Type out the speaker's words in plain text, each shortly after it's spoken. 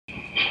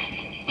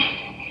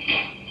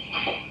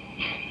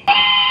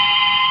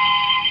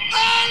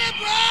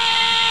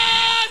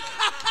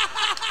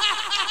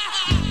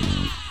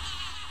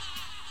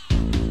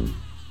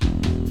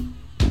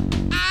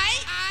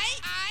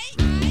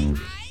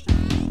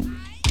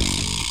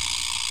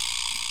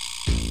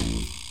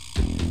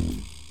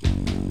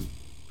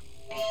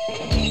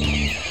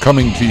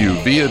Coming to you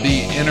via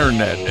the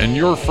internet and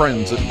your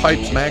friends at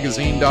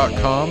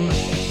pipesmagazine.com,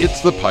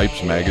 it's the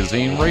Pipes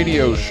Magazine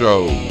radio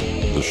show.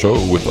 The show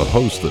with a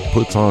host that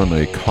puts on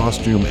a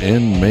costume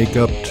and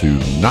makeup to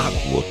not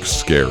look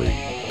scary.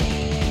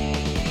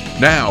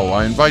 Now,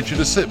 I invite you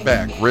to sit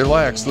back,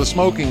 relax, the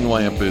smoking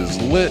lamp is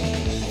lit.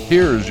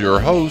 Here's your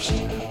host,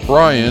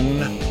 Brian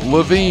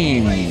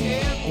Levine.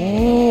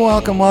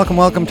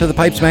 Welcome to the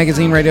Pipes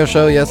Magazine radio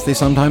show. Yes, the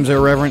sometimes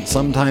irreverent,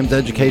 sometimes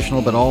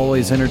educational, but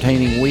always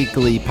entertaining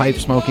weekly pipe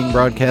smoking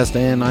broadcast.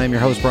 And I'm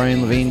your host,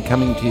 Brian Levine,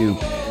 coming to you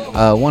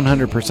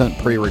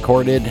 100%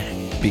 pre-recorded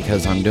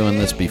because I'm doing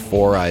this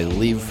before I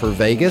leave for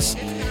Vegas.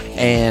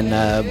 And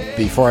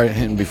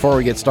before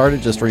we get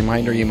started, just a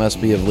reminder, you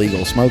must be of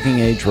legal smoking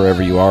age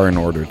wherever you are in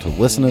order to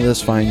listen to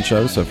this fine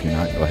show. So if you're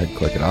not, go ahead and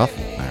click it off.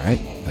 All right,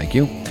 thank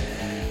you.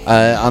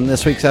 On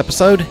this week's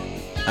episode,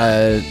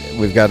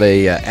 we've got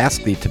a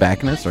Ask the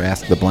Tobacconist or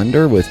Ask the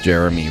Blender with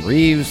Jeremy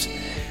Reeves.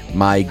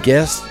 My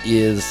guest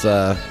is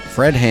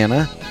Fred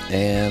Hanna,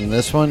 and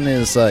this one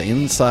is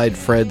inside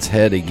Fred's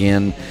head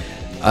again.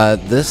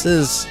 This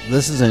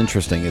is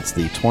interesting. It's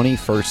the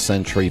 21st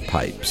century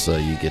pipe, so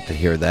you get to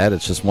hear that.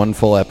 It's just one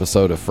full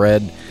episode of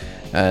Fred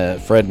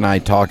and I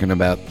talking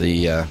about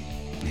the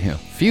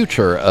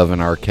future of an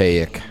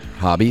archaic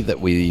hobby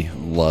that we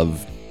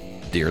love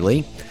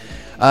dearly.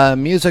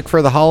 Music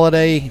for the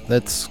holiday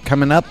that's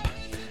coming up,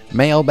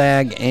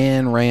 mailbag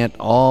and rant,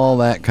 all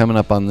that coming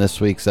up on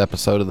this week's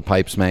episode of the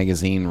Pipes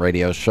Magazine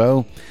radio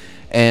show.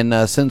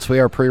 And since we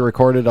are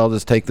pre-recorded, I'll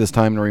just take this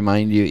time to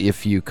remind you,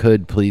 if you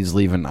could, please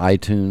leave an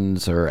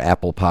iTunes or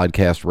Apple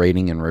Podcast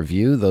rating and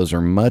review. Those are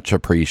much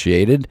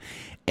appreciated.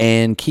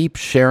 And keep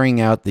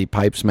sharing out the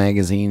Pipes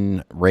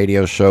Magazine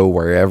radio show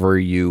wherever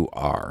you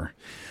are.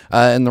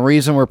 And the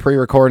reason we're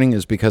pre-recording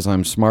is because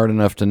I'm smart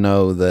enough to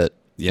know that,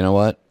 you know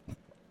what?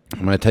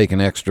 I'm going to take an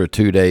extra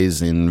 2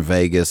 days in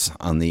Vegas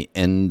on the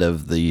end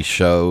of the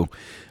show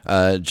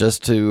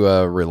just to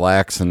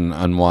relax and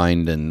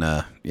unwind and,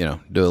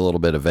 do a little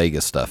bit of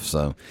Vegas stuff.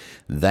 So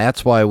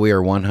that's why we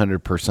are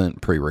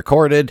 100%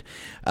 pre-recorded.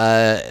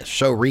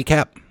 Show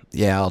recap.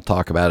 Yeah, I'll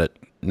talk about it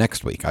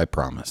next week, I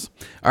promise.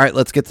 All right,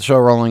 let's get the show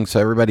rolling. So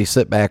everybody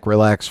sit back,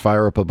 relax,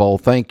 fire up a bowl.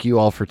 Thank you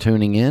all for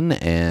tuning in,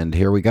 and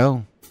here we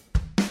go.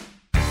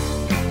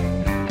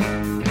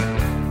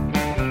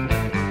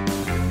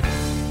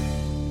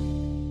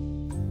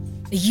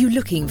 Are you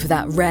looking for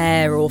that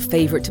rare or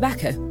favourite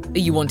tobacco? Are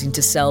you wanting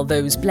to sell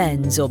those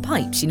blends or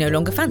pipes you no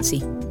longer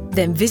fancy?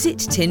 Then visit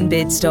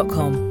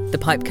tinbids.com, the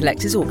pipe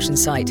collector's auction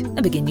site,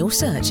 and begin your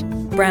search.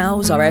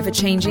 Browse our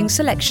ever-changing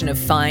selection of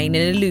fine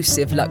and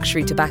elusive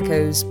luxury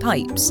tobaccos,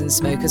 pipes and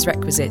smokers'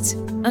 requisites,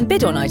 and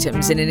bid on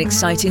items in an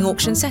exciting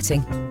auction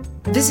setting.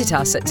 Visit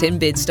us at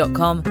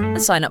tinbids.com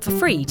and sign up for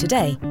free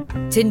today.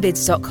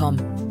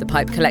 Tinbids.com, the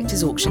pipe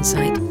collector's auction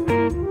site.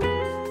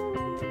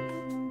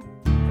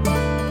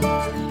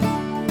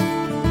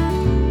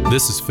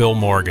 This is Phil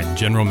Morgan,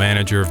 General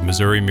Manager of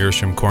Missouri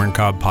Meerschaum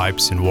Corncob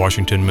Pipes in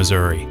Washington,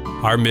 Missouri.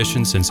 Our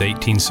mission since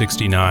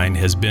 1869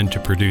 has been to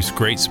produce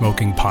great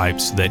smoking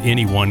pipes that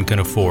anyone can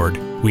afford.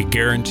 We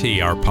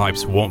guarantee our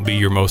pipes won't be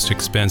your most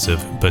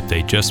expensive, but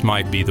they just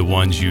might be the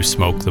ones you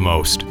smoke the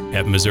most.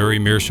 At Missouri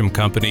Meerschaum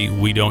Company,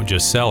 we don't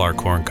just sell our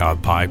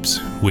corncob pipes.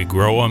 We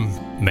grow them,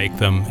 make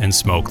them, and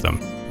smoke them.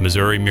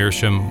 Missouri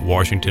Meerschaum,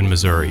 Washington,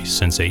 Missouri,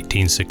 since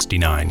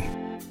 1869.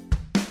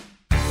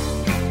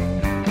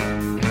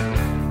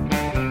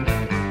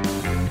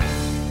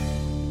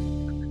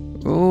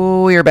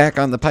 We are back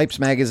on the Pipes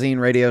Magazine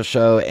radio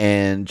show,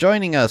 and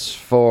joining us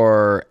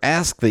for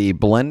Ask the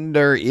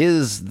Blender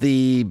is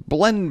the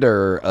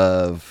blender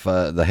of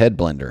the head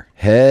blender.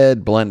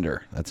 Head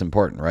blender. That's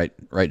important, right?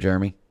 Right,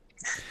 Jeremy?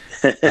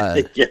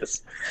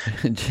 Yes.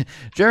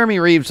 Jeremy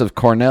Reeves of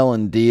Cornell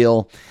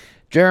Diehl.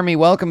 Jeremy,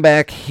 welcome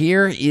back.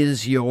 Here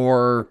is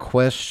your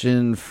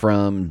question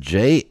from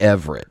Jay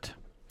Everett.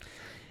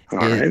 All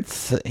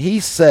right. He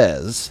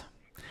says,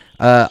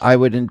 I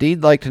would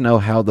indeed like to know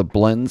how the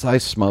blends I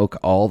smoke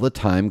all the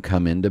time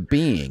come into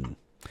being.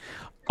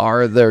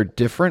 Are there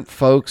different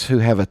folks who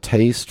have a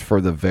taste for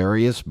the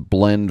various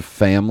blend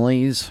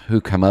families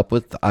who come up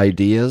with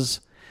ideas?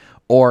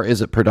 Or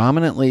is it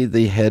predominantly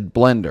the head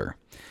blender?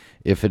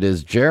 If it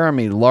is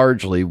Jeremy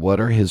largely, what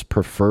are his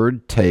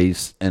preferred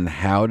tastes and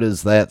how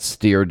does that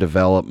steer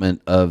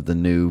development of the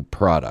new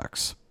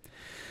products?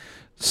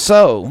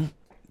 So,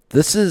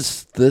 this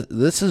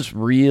is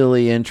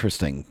really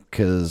interesting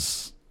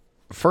because,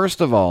 first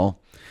of all,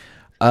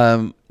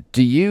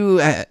 do you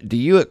at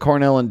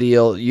Cornell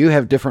Diehl, you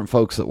have different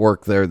folks that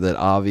work there that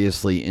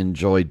obviously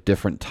enjoy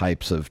different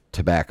types of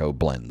tobacco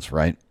blends,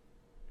 right?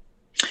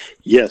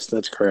 Yes,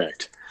 that's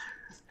correct.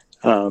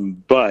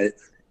 But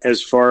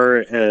as far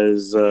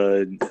as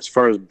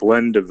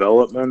blend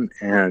development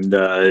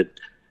and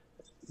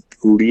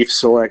leaf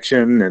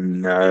selection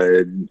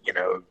and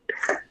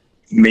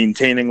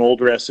maintaining old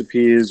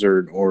recipes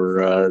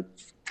or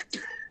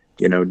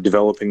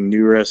developing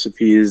new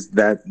recipes,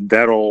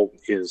 that all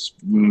is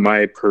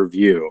my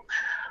purview.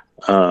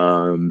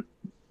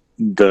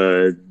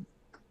 The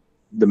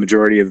the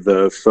majority of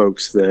the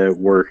folks that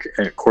work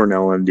at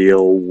Cornell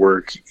Diehl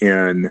work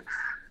in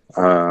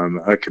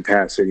a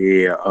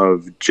capacity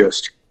of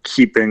just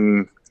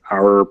keeping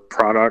our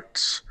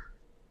products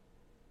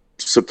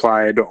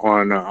supplied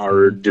on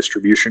our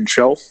distribution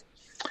shelf.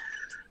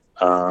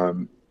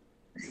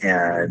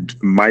 And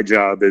my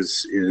job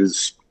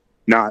is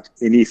not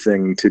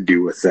anything to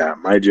do with that.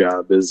 My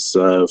job is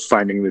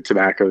finding the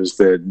tobaccos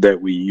that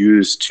we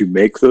use to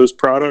make those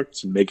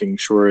products and making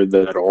sure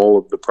that all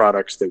of the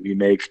products that we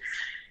make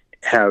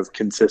have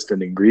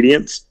consistent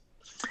ingredients,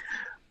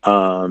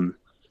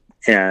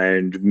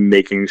 and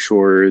making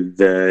sure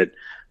that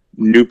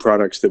new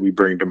products that we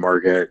bring to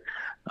market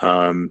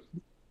are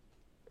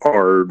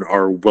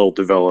well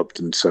developed.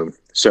 And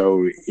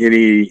so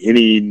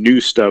any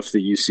new stuff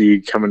that you see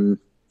coming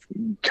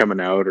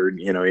out, or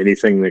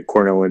anything that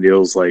Cornell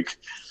Diehl's like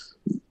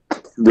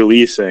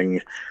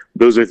releasing,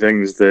 those are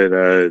things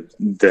that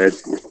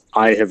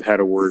I have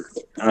had a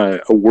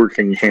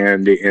working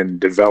hand in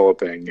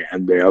developing,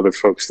 and the other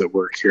folks that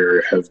work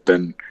here have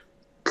been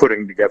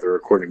putting together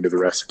according to the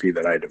recipe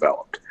that I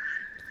developed.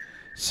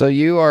 So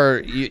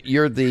you're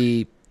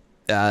the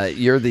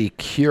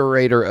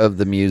curator of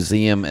the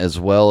museum as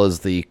well as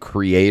the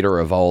creator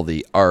of all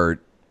the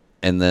art.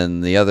 And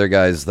then the other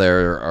guys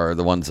there are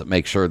the ones that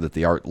make sure that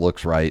the art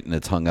looks right and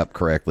it's hung up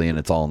correctly and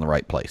it's all in the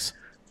right place.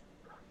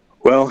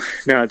 Well,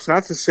 no, it's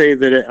not to say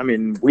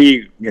that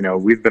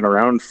we've been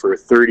around for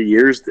 30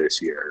 years this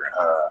year.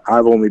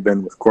 I've only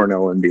been with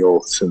Cornell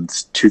Diehl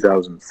since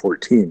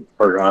 2014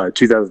 or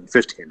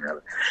 2015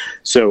 rather.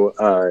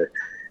 So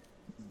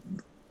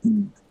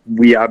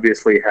we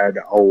obviously had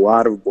a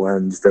lot of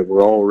blends that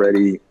were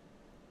already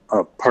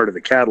part of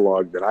the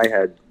catalog that I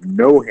had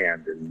no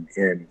hand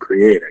in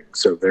creating.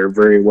 So there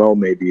very well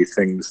may be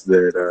things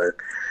that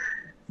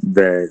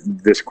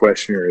this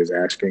questioner is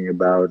asking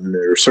about, and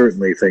there are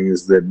certainly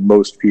things that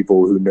most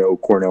people who know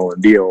Cornell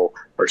Diehl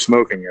are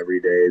smoking every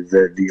day,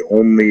 that the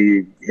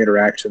only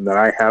interaction that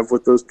I have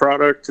with those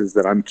products is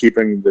that I'm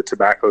keeping the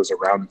tobaccos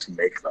around to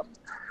make them.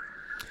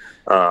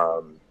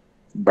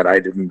 But I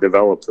didn't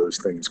develop those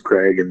things.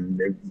 Craig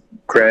and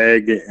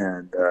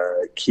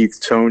Keith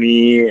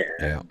Tony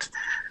and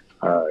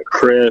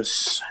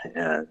Chris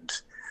and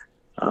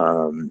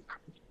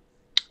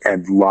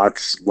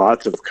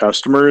lots of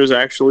customers,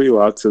 actually.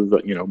 Lots of,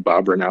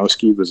 Bob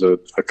Ranowski was a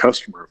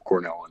customer of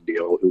Cornell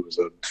Diehl, who was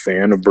a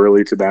fan of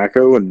Burley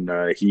Tobacco, and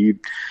he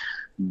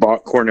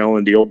bought Cornell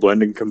Diehl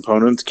blending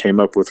components, came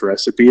up with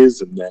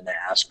recipes, and then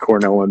asked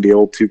Cornell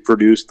Diehl to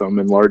produce them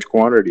in large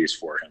quantities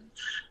for him.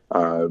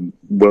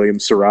 William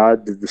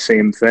Sarad did the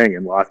same thing,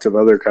 and lots of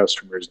other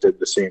customers did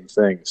the same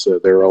thing. So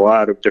there are a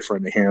lot of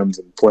different hands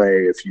in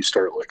play if you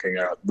start looking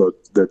at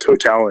the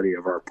totality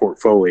of our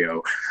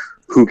portfolio.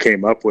 Who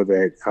came up with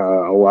it?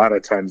 A lot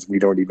of times we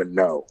don't even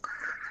know.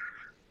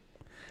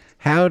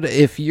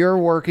 If you're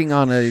working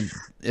on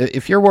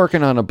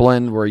a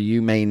blend where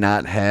you may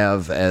not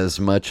have as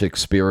much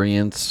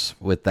experience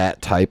with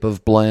that type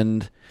of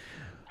blend,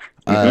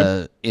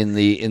 in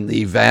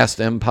the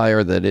vast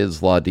empire that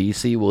is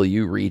Ladisi, will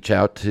you reach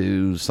out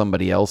to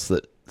somebody else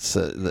that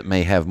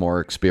may have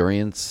more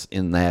experience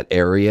in that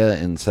area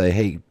and say,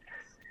 "Hey,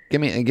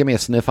 give me a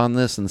sniff on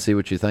this and see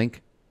what you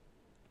think"?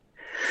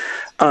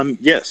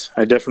 Yes,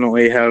 I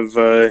definitely have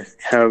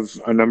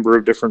a number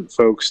of different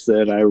folks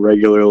that I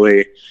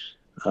regularly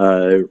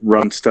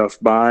run stuff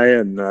by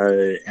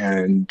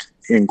and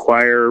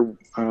inquire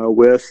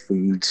with,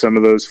 and some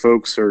of those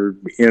folks are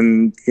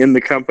in the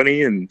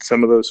company, and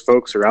some of those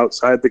folks are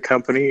outside the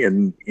company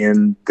and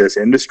in this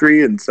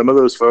industry, and some of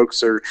those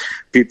folks are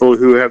people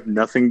who have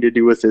nothing to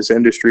do with this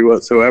industry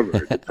whatsoever.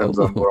 It depends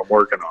on what I'm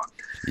working on.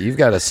 You've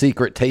got a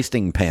secret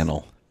tasting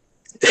panel.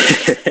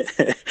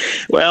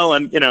 Well,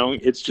 and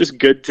it's just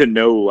good to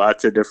know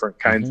lots of different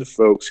kinds of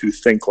folks who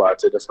think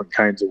lots of different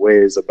kinds of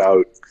ways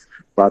about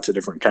lots of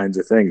different kinds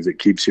of things. It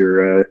keeps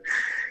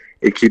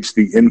it keeps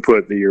the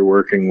input that you're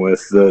working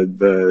with,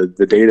 the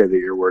data that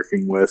you're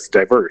working with,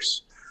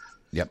 diverse.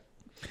 Yep.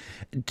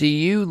 Do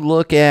you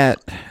look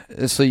at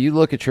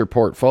your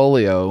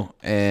portfolio,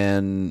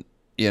 and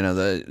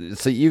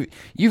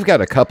you've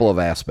got a couple of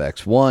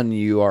aspects. One,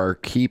 you are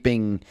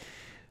keeping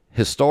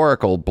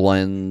historical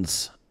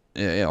blends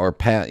or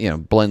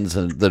blends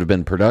that have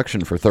been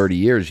production for 30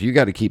 years. You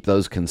got to keep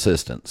those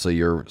consistent. So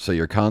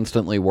you're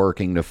constantly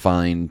working to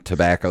find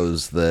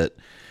tobaccos that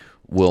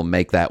will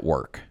make that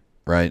work,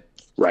 right?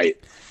 Right.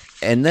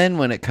 And then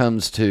when it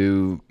comes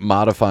to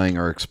modifying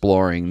or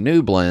exploring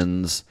new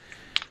blends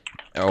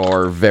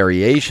or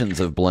variations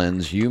of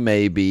blends, you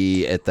may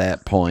be at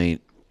that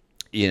point,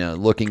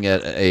 looking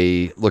at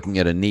a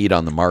need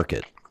on the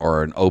market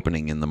or an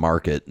opening in the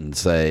market and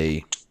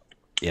say,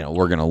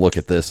 we're going to look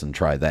at this and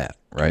try that,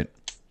 right?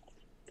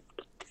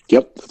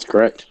 Yep, that's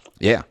correct.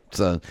 Yeah.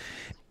 So,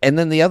 and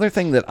then the other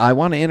thing that I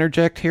want to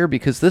interject here,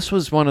 because this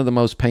was one of the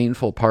most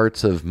painful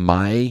parts of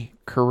my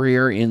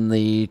career in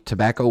the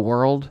tobacco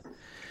world,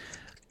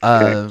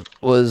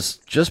 was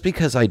just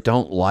because I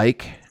don't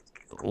like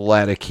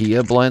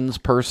Latakia blends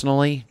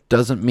personally,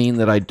 doesn't mean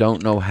that I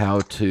don't know how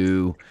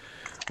to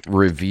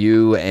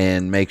review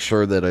and make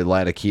sure that a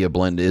Latakia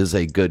blend is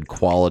a good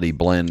quality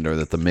blend, or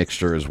that the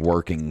mixture is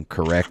working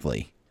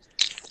correctly.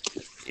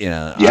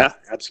 Yeah,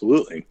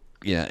 absolutely.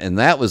 Yeah, and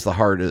that was a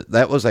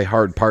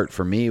hard part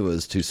for me,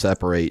 was to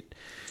separate.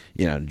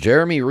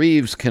 Jeremy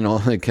Reeves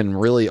can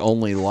really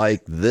only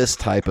like this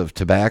type of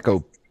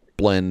tobacco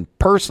blend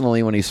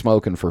personally when he's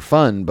smoking for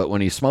fun, but when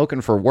he's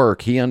smoking for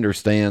work, he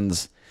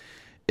understands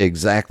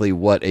exactly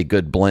what a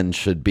good blend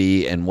should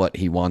be and what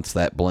he wants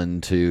that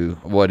blend to,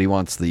 what he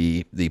wants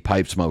the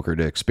pipe smoker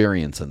to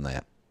experience in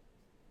that.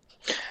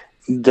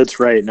 That's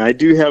right. And I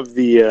do have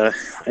the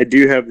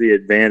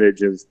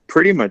advantage of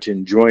pretty much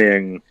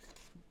enjoying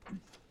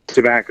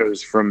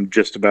tobaccos from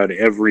just about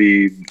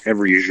every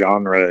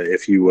genre,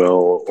 if you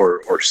will,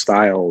 or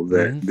style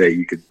that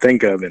you could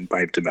think of in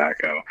pipe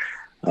tobacco.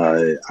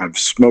 I've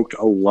smoked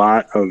a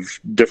lot of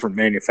different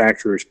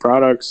manufacturers'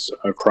 products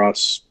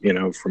across,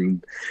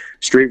 from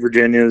straight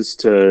Virginias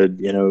to,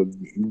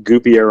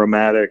 goopy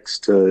aromatics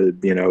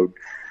to,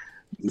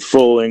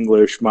 full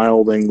English,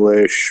 mild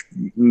English,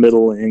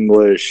 middle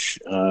English,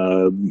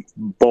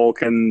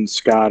 Balkan,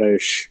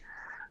 Scottish,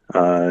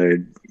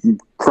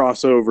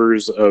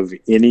 crossovers of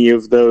any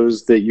of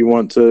those that you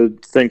want to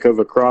think of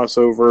a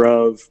crossover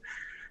of.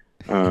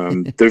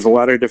 There's a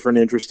lot of different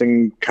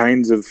interesting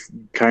kinds of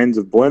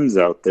blends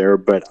out there,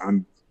 but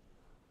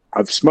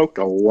I've smoked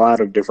a lot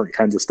of different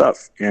kinds of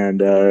stuff,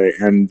 and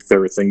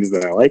there are things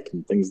that I like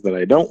and things that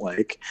I don't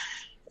like.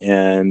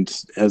 And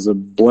as a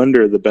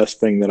blender, the best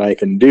thing that I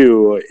can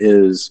do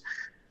is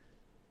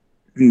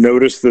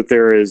notice that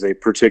there is a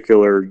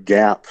particular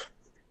gap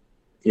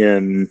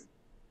in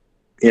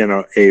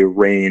a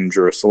range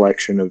or a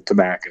selection of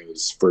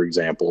tobaccos, for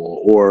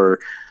example, or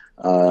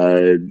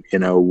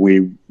we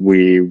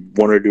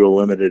want to do a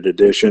limited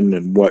edition,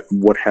 and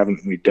what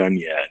haven't we done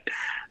yet,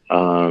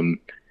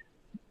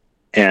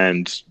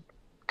 and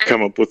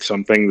come up with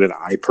something that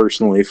I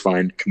personally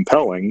find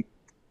compelling,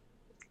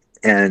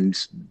 and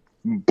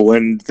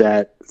blend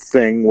that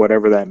thing,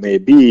 whatever that may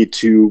be,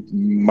 to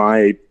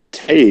my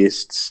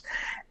tastes,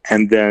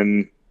 and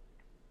then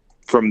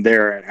from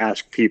there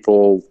ask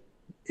people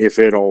if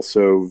it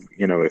also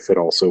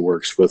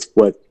works with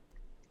what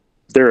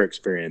they're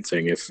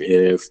experiencing,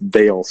 if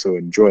they also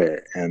enjoy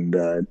it. And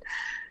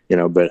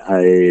but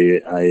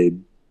I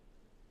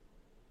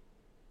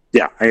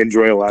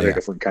enjoy a lot of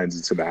different kinds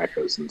of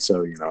tobaccos, and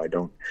so I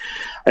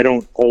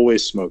don't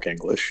always smoke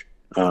English.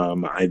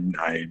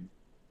 I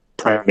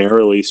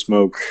primarily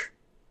smoke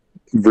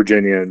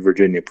Virginia and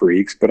Virginia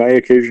Periques, but I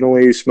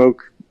occasionally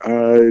smoke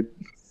a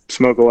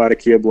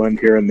Latakia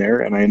blend here and there,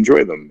 and I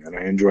enjoy them, and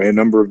I enjoy a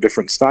number of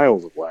different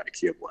styles of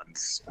Latakia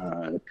blends.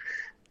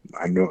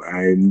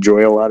 I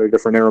enjoy a lot of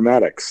different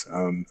aromatics.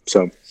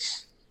 So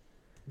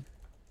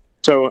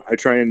I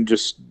try and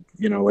just,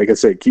 like I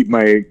say, keep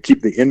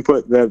the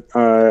input that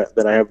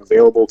I have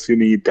available to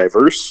me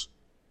diverse,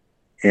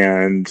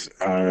 and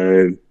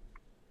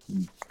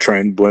try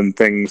and blend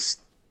things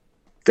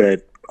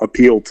that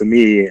appeal to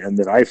me and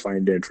that I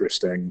find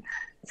interesting.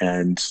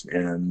 And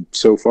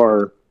so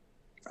far,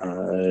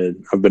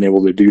 I've been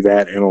able to do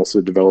that, and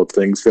also develop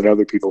things that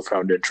other people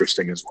found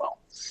interesting as well.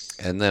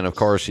 And then, of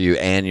course, you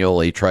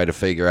annually try to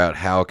figure out,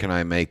 how can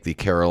I make the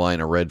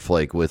Carolina Red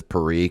Flake with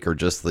Perique, or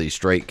just the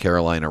straight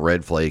Carolina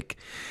Red Flake,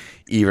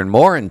 even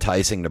more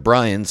enticing to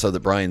Brian, so that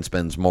Brian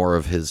spends more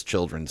of his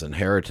children's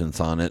inheritance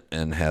on it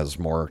and has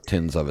more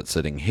tins of it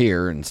sitting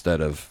here,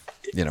 instead of,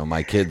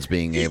 my kids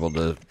being able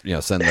to,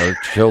 send their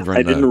children.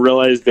 I didn't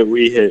realize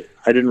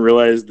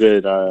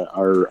that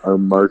our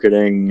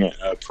marketing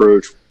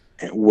approach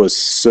was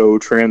so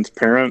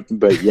transparent,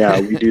 but yeah,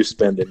 we do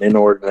spend an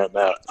inordinate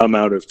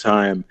amount of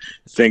time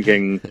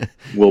thinking,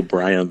 will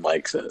Brian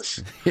like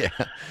this? Yeah.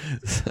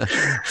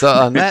 So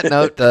on that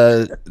note,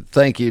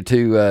 thank you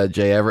to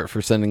Jay Everett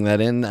for sending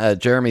that in.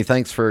 Jeremy,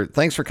 thanks for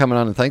coming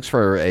on, and thanks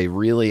for a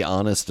really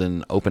honest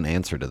and open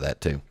answer to that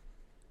too.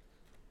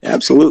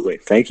 Absolutely.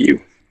 Thank you.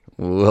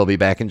 We'll be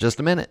back in just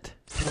a minute.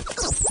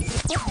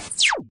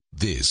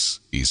 This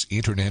is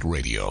Internet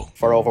Radio.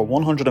 For over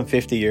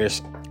 150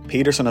 years,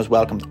 Peterson has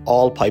welcomed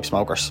all pipe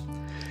smokers.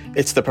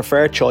 It's the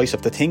preferred choice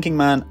of the thinking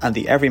man and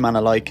the everyman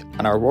alike,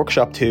 and our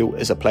workshop too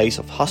is a place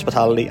of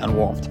hospitality and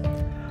warmth.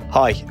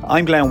 Hi,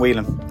 I'm Glenn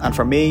Whelan, and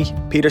for me,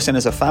 Peterson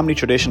is a family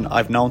tradition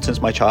I've known since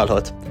my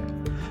childhood.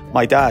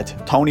 My dad,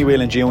 Tony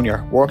Whelan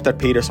Jr., worked at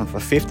Peterson for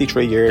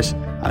 53 years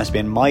and has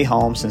been my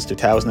home since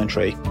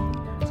 2003.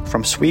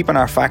 From sweeping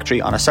our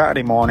factory on a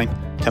Saturday morning,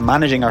 to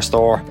managing our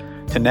store,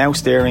 to now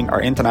steering our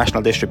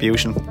international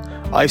distribution,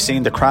 I've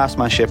seen the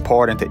craftsmanship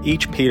poured into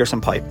each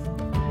Peterson pipe.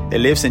 It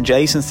lives in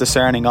Jason's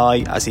discerning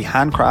eye as he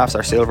handcrafts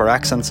our silver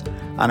accents,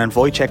 and in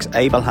Wojciech's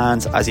able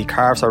hands as he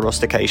carves our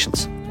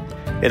rustications.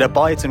 It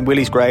abides in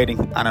Willie's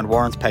grading and in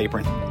Warren's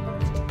papering.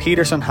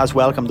 Peterson has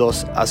welcomed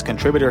us as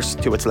contributors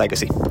to its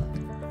legacy,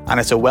 and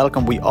it's a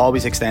welcome we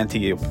always extend to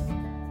you.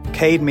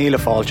 Cade Mila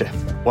Fálge,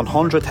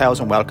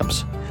 100,000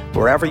 welcomes,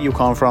 wherever you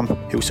come from,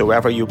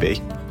 whosoever you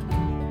be.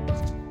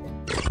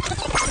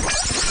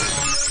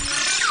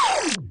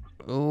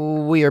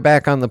 We are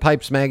back on the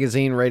Pipes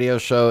Magazine radio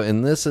show,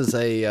 and this is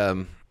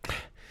a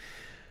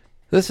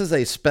This is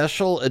a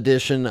special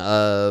edition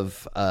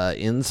of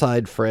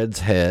Inside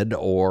Fred's Head,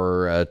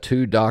 or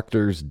Two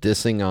Doctors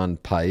Dissing on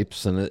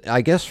Pipes. And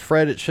I guess,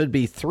 Fred, it should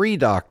be three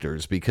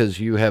doctors, because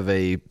you have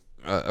a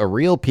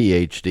real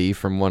PhD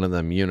from one of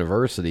them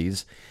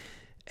universities,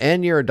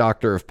 and you're a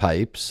doctor of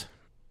pipes,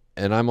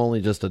 and I'm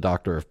only just a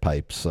doctor of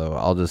pipes, so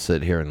I'll just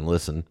sit here and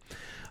listen.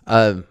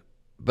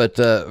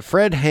 But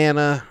Fred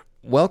Hanna,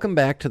 welcome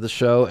back to the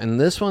show, and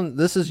this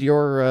is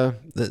your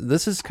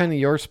this is kind of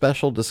your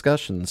special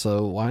discussion.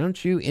 So why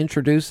don't you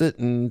introduce it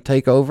and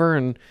take over,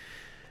 and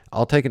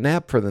I'll take a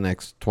nap for the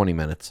next 20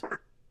 minutes.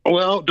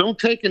 Well, don't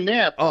take a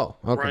nap,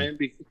 okay. Brian,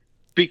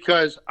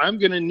 because I'm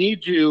going to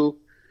need you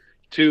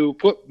to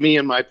put me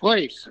in my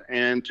place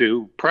and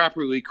to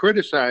properly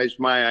criticize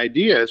my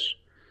ideas,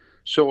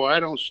 so I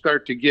don't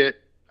start to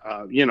get,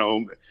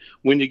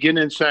 when you get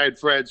inside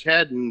Fred's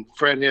head and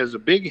Fred has a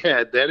big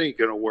head, that ain't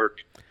going to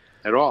work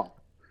at all.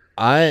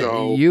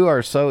 You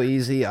are so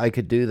easy. I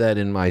could do that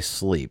in my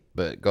sleep,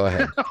 but go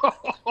ahead.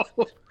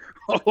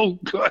 Oh,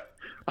 good.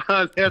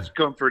 That's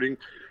comforting.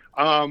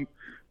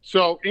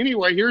 So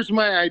anyway, here's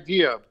my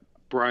idea,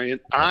 Brian.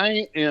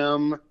 I've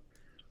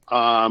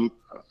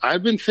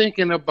been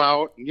thinking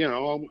about,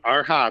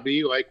 our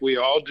hobby like we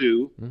all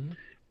do. Mm-hmm.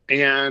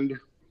 And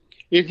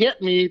it hit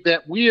me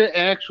that we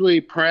actually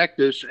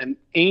practice an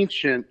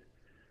ancient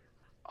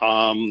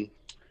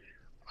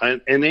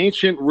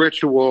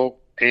ritual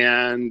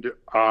and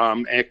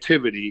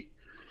activity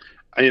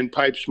in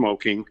pipe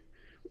smoking,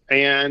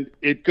 and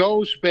it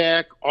goes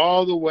back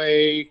all the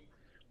way.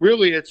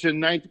 Really,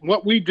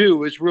 what we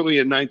do is really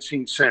a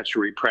 19th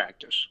century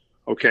practice.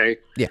 Okay.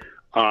 Yeah.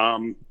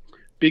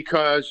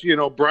 Because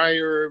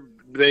briar.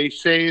 They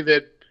say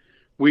that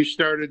we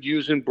started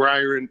using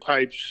briar in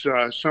pipes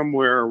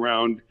somewhere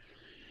around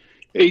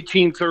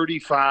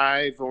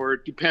 1835, or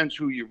it depends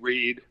who you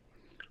read,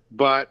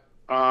 but.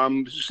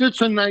 It's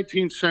a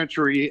 19th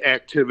century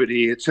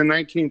activity. It's a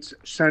 19th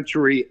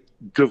century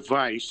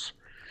device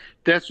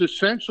that's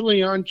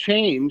essentially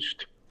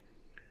unchanged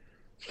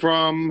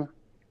from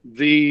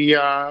the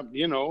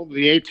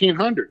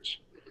 1800s.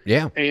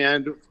 Yeah.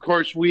 And of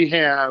course we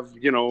have,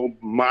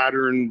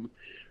 modern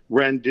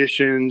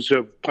renditions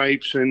of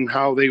pipes and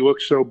how they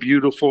look so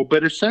beautiful,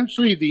 but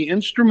essentially the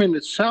instrument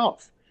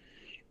itself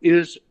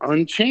is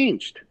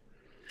unchanged.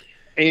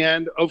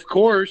 And, of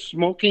course,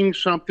 smoking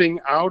something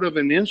out of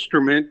an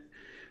instrument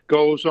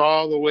goes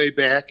all the way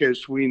back,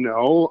 as we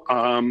know,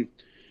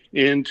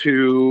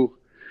 into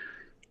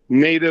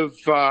native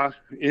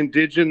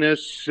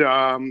indigenous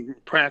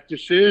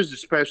practices,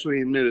 especially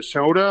in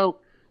Minnesota,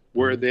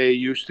 where they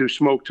used to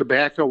smoke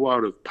tobacco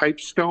out of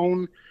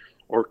pipestone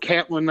or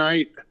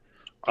catlinite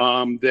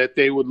that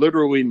they would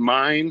literally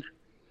mine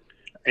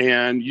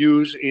and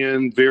use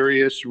in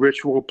various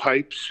ritual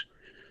pipes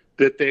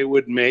that they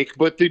would make.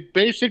 But the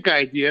basic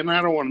idea, and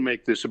I don't want to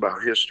make this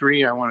about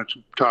history, I want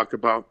to talk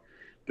about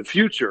the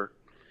future.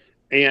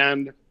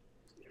 And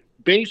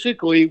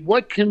basically,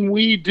 what can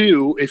we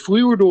do if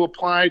we were to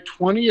apply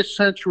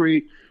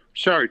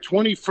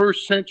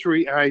 21st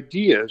century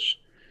ideas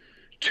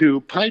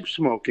to pipe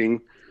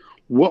smoking?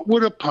 What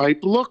would a pipe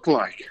look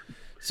like?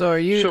 So are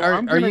you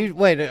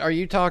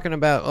talking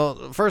about,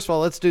 well, first of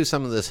all, let's do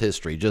some of this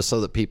history just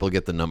so that people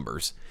get the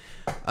numbers.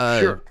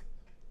 Sure.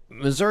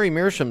 Missouri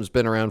Meerschaum's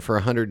been around for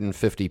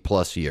 150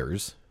 plus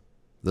years.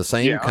 The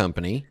same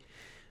company.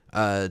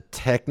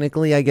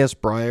 Technically, I guess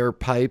briar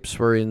pipes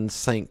were in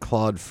St.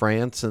 Claude,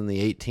 France in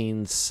the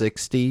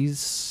 1860s,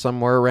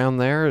 somewhere around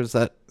there. Is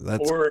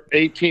that's or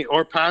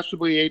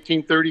possibly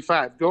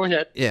 1835. Go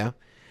ahead. Yeah.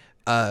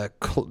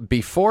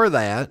 Before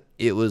that,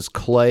 it was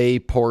clay,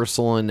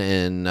 porcelain,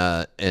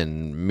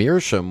 and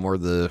meerschaum were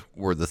the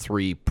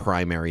three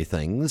primary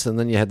things, and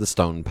then you had the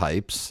stone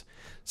pipes.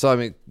 So, I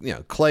mean,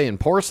 clay and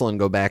porcelain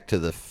go back to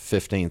the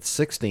 15th,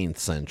 16th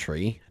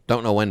century.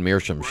 Don't know when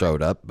meerschaum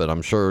showed up, but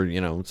I'm sure,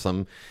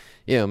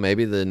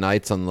 maybe the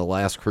knights on the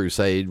last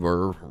crusade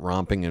were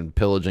romping and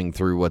pillaging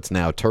through what's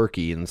now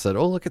Turkey and said,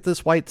 oh, look at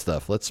this white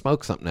stuff. Let's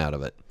smoke something out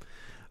of it.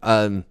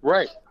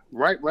 Right.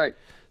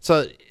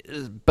 So,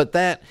 but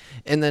that,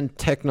 and then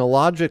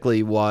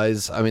technologically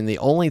wise, I mean, the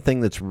only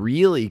thing that's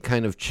really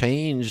kind of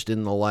changed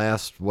in the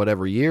last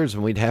whatever years,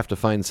 and we'd have to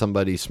find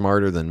somebody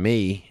smarter than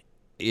me,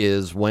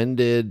 is when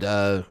did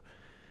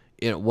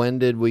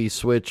we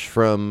switch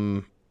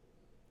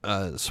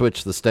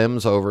the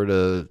stems over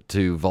to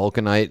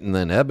vulcanite and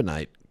then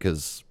ebonite?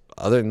 Because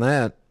other than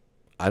that,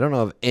 I don't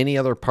know of any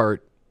other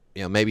part.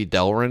 Maybe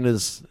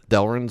Delrin's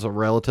a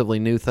relatively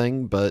new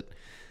thing, but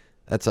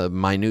that's a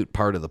minute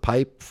part of the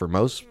pipe for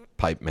most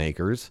pipe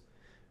makers.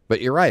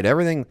 But you're right.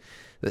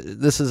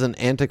 This is an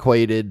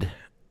antiquated.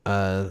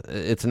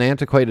 It's an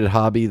antiquated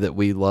hobby that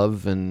we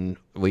love and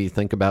we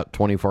think about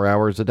 24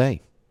 hours a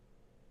day.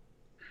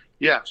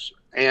 Yes,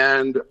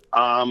 and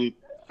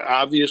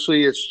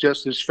obviously it's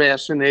just as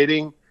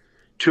fascinating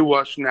to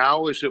us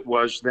now as it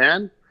was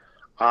then.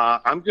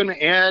 I'm going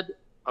to add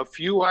a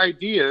few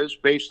ideas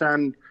based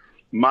on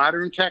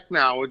modern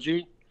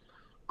technology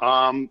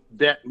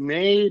that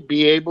may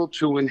be able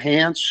to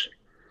enhance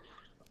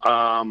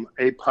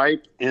a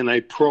pipe in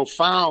a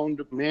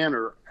profound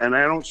manner. And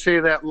I don't say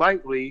that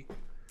lightly,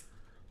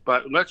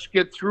 but let's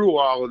get through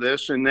all of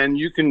this, and then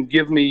you can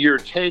give me your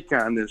take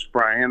on this,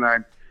 Brian.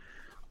 Of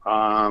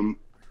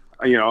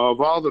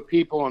all the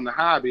people in the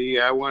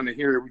hobby, I want to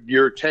hear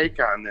your take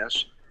on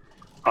this.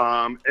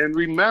 And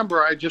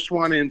remember, I just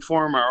want to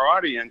inform our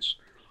audience,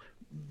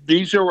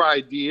 these are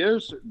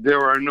ideas.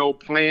 There are no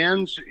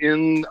plans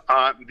in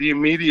the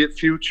immediate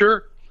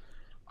future.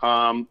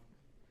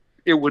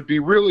 It would be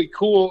really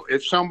cool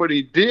if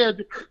somebody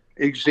did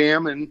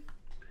examine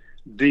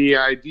the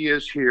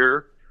ideas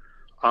here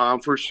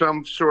for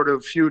some sort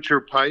of future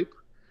pipe.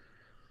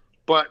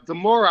 But the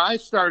more I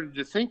started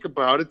to think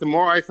about it, the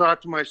more I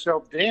thought to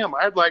myself, damn,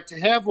 I'd like to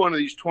have one of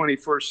these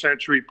 21st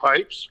century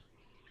pipes.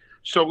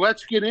 So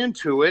let's get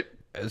into it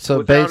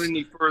without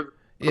any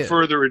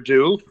further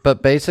ado.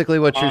 But basically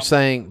what you're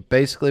saying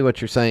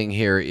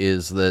here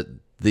is that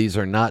these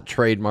are not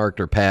trademarked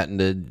or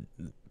patented.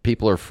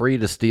 People are free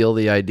to steal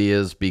the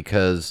ideas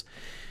because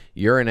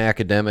you're an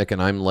academic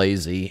and I'm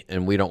lazy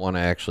and we don't want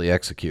to actually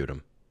execute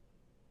them.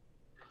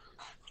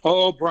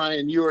 Oh,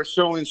 Brian, you are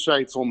so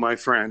insightful, my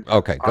friend.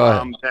 Okay, go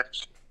ahead.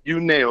 You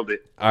nailed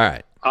it. All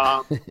right.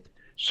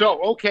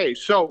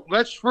 So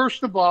let's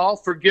first of all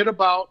forget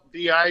about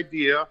the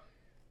idea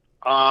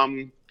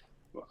that,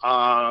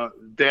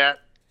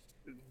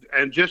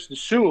 and just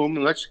assume,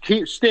 let's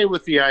stay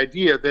with the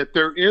idea that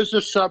there is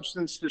a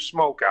substance to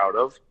smoke out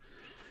of,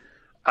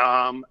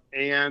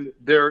 and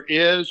there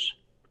is,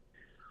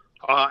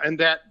 and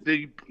that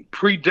the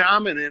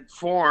predominant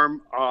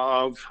form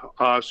of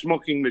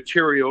smoking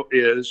material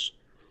is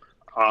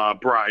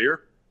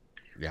briar.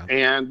 Yeah.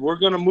 And we're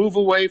going to move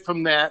away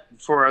from that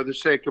for the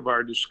sake of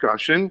our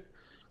discussion.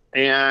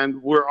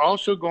 And we're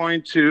also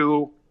going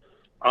to,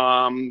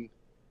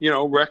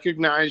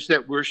 recognize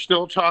that we're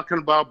still talking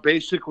about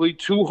basically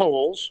two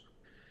holes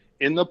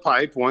in the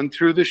pipe, one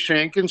through the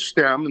shank and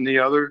stem and the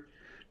other,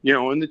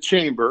 in the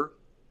chamber.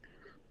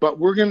 But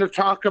we're going to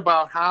talk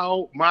about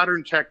how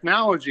modern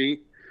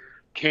technology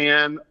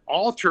can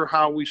alter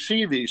how we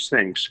see these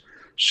things.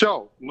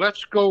 So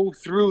let's go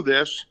through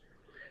this.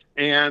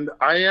 And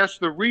I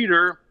asked the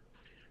reader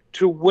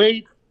to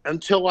wait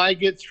until I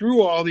get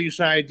through all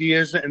these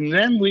ideas, and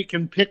then we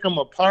can pick them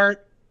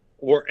apart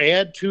or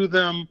add to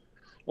them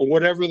or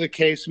whatever the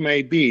case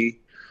may be.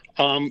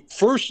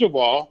 First of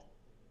all,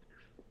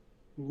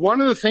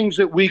 one of the things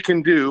that we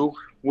can do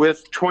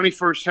with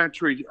 21st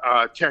century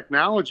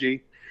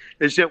technology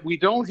is that we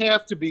don't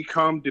have to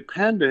become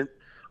dependent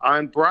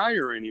on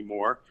briar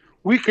anymore.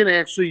 We can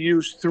actually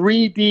use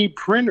 3D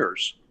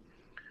printers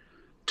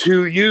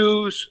to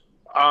use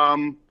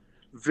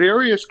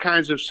various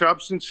kinds of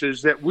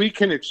substances that we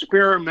can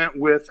experiment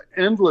with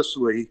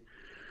endlessly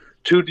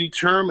to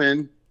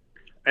determine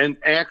an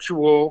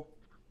actual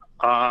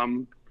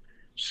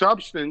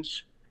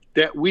substance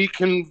that we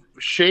can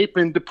shape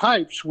into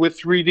pipes with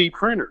 3D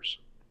printers.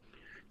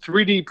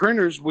 3D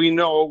printers, we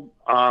know,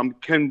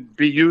 can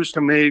be used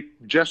to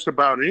make just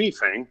about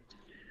anything.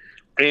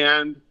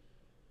 And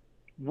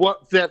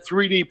what that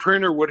 3D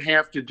printer would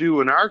have to do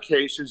in our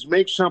case is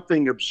make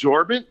something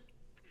absorbent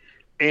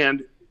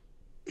and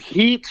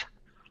heat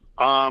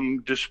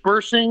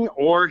dispersing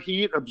or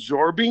heat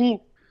absorbing,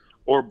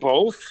 or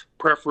both,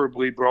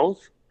 preferably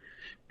both,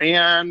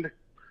 and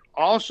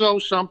also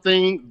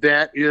something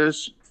that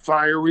is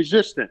fire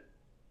resistant.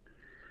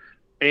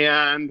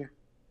 And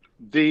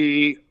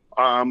the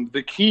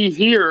key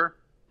here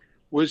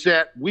was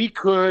that we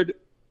could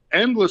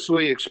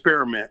endlessly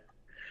experiment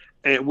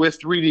with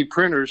 3D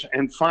printers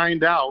and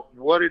find out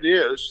what it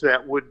is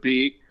that would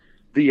be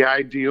the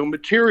ideal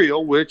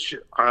material, which,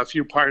 if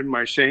you pardon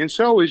my saying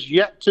so, is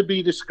yet to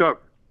be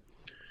discovered.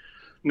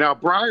 Now,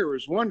 briar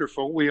is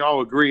wonderful. We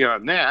all agree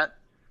on that.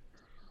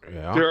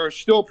 Yeah. There are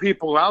still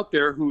people out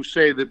there who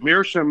say that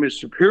meerschaum is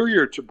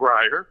superior to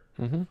briar.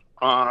 Mm-hmm.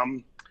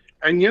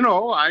 And,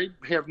 I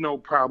have no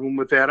problem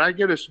with that. I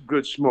get a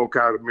good smoke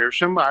out of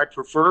meerschaum. I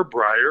prefer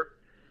briar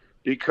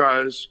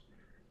because,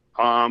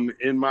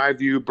 in my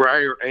view,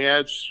 briar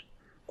adds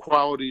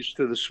qualities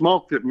to the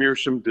smoke that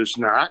meerschaum does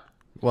not.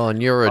 Well,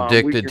 and you're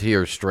addicted to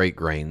your straight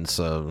grain,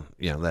 so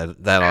that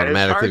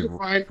automatically.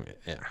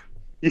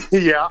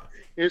 Yeah,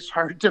 it's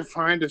hard to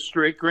find a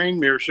straight grain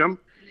meerschaum,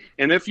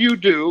 and if you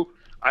do,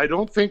 I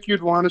don't think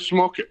you'd want to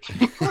smoke it.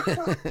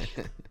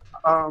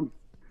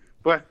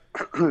 But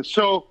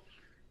so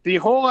the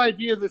whole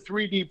idea of the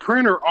 3D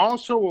printer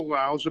also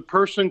allows a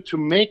person to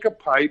make a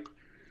pipe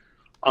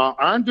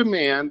on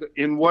demand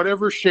in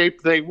whatever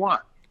shape they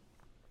want.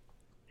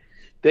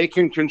 They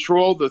can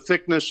control the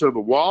thickness of the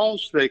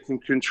walls. They can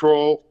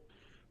control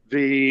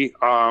the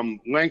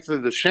length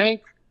of the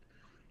shank.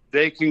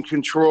 They can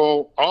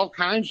control all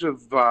kinds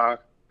of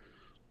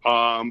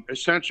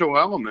essential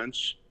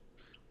elements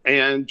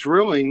and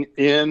drilling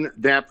in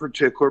that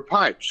particular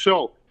pipe.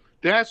 So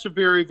that's a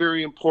very,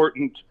 very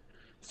important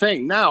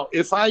thing. Now,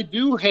 if I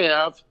do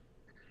have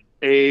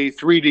a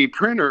 3D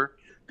printer,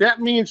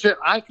 that means that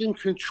I can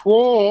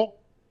control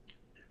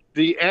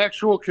the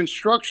actual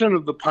construction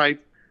of the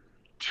pipe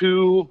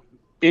to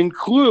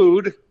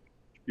include,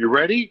 you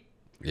ready?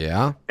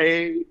 Yeah.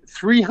 A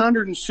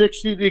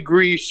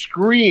 360-degree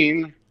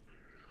screen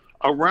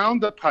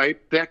around the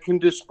pipe that can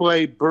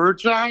display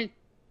bird's eye.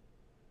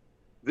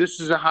 This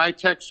is a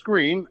high-tech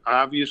screen,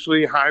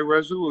 obviously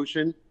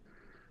high-resolution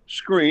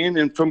screen,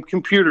 and from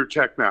computer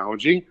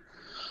technology.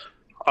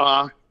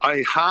 A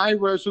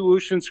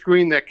high-resolution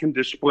screen that can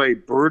display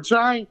bird's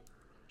eye,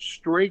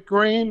 straight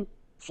grain,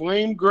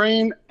 flame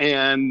grain,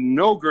 and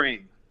no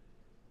grain.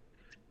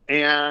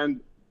 And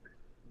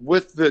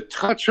with the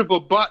touch of a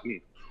button.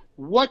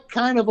 What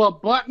kind of a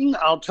button?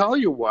 I'll tell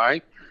you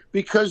why.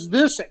 Because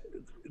this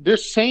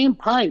same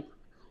pipe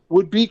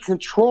would be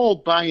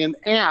controlled by an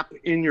app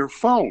in your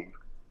phone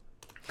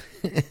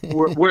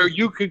where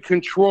you could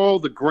control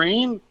the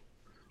grain,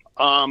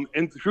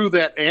 and through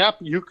that app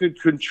you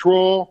could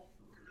control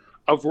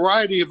a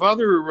variety of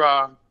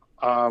other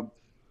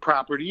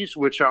properties,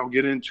 which I'll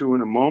get into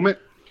in a moment.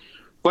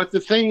 But the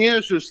thing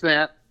is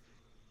that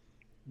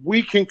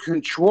we can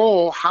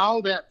control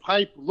how that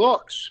pipe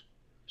looks.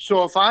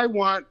 So if I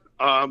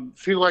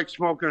feel like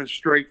smoking a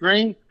straight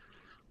grain,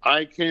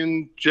 I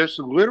can just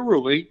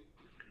literally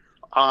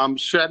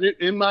set it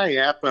in my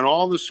app, and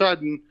all of a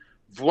sudden,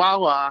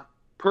 voila,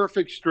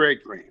 perfect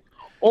straight grain,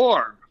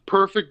 or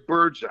perfect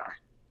bird's eye,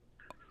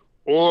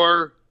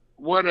 or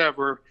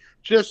whatever.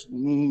 Just,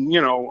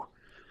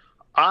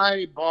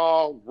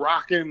 eyeball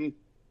rocking,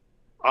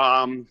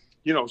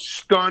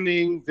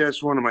 stunning.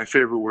 That's one of my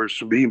favorite words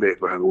from eBay,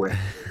 by the way.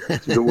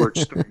 The word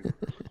stunning.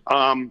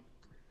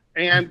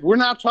 And we're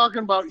not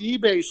talking about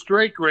eBay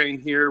straight grain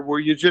here, where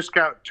you just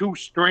got two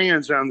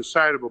strands on the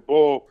side of a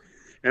bowl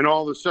and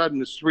all of a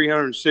sudden it's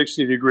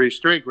 360-degree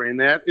straight grain.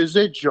 That is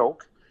a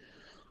joke,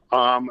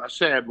 a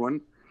sad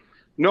one.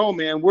 No,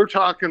 man, we're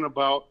talking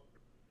about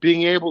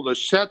being able to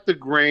set the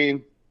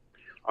grain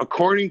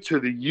according to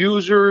the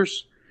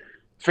user's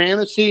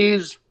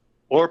fantasies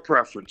or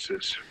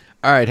preferences.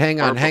 All right, hang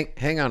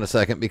on a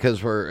second,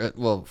 because we're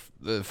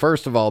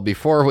first of all,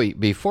 before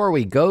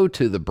we go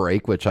to the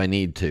break, which I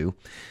need to,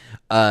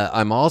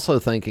 I'm also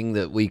thinking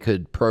that we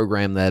could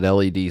program that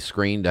LED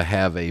screen to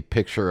have a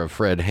picture of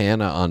Fred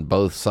Hanna on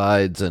both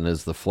sides, and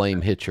as the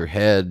flame hits your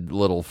head,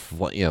 little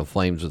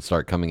flames would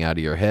start coming out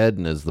of your head,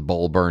 and as the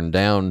bowl burned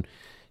down,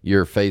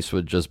 your face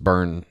would just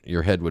burn,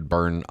 your head would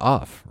burn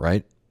off,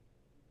 right?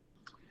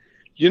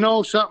 You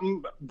know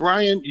something,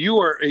 Brian? You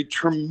are a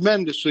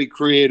tremendously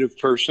creative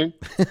person.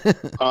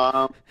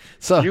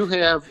 So you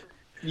have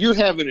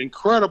an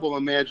incredible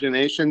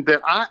imagination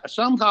that I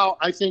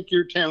think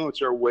your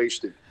talents are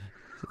wasted.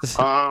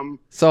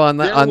 So on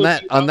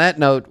that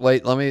note,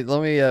 wait, let me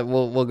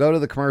we'll go to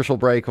the commercial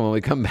break, and when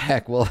we come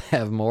back, we'll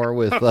have more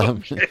with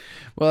Okay.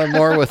 we'll have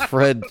more with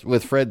Fred's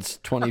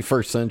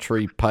 21st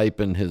century pipe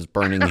and his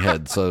burning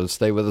head. So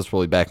stay with us.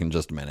 We'll be back in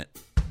just a minute.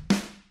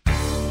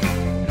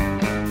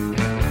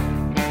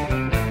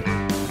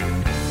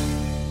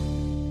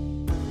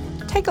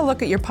 Take a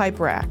look at your pipe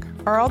rack.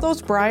 Are all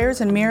those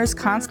briars and mirrors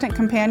constant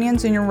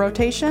companions in your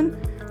rotation?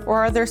 Or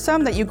are there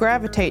some that you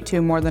gravitate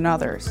to more than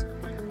others?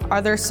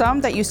 Are there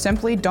some that you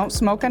simply don't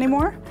smoke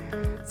anymore?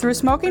 Through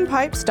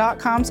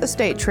SmokingPipes.com's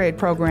estate trade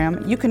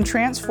program, you can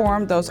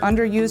transform those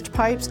underused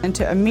pipes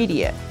into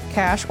immediate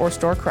cash or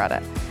store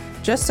credit.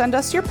 Just send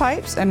us your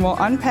pipes and we'll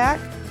unpack,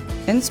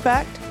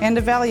 inspect, and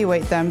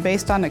evaluate them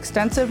based on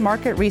extensive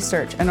market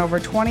research and over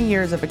 20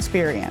 years of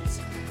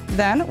experience.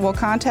 Then we'll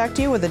contact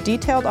you with a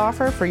detailed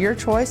offer for your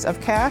choice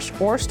of cash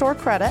or store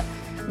credit,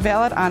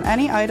 valid on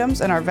any items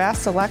in our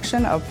vast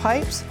selection of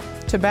pipes,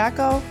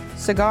 tobacco,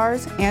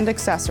 cigars, and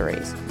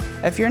accessories.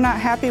 If you're not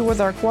happy with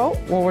our quote,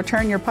 we'll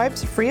return your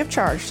pipes free of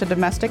charge to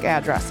domestic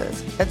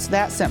addresses. It's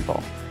that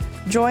simple.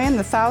 Join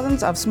the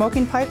thousands of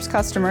Smoking Pipes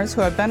customers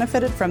who have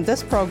benefited from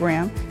this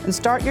program and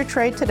start your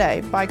trade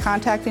today by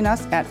contacting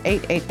us at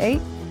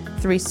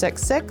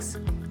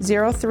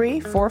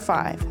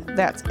 888-366-0345.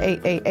 That's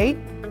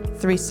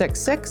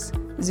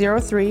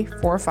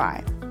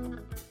 888-366-0345.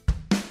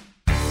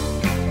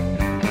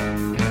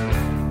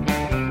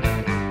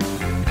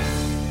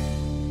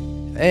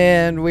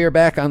 And we are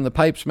back on the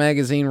Pipes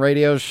Magazine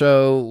radio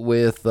show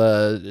with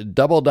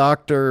Double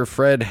Doctor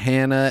Fred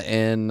Hanna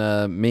and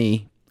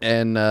me.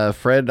 And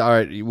Fred, all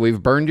right,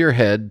 we've burned your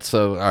head.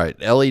 So, all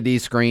right, LED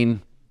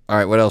screen. All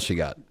right, what else you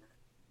got?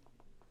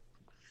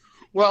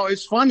 Well,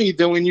 it's funny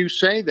that when you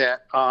say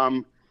that,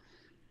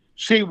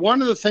 see,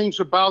 one of the things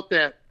about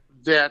that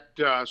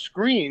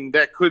screen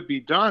that could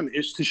be done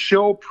is to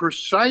show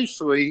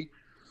precisely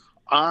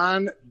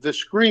on the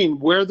screen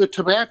where the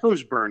tobacco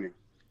is burning.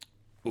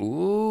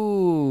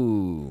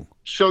 Ooh.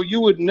 So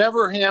you would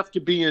never have to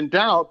be in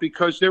doubt,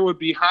 because there would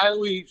be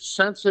highly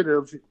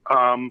sensitive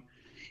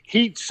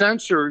heat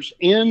sensors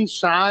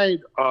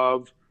inside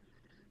of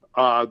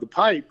the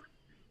pipe,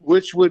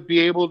 which would be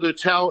able to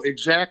tell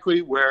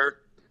exactly where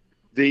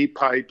the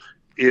pipe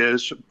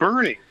is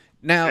burning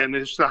Now, and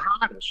is the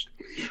hottest.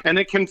 And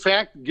it can, in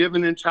fact, give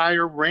an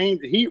entire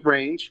heat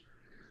range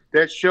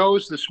that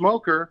shows the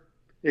smoker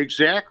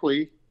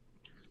exactly,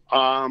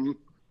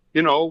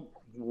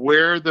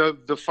 where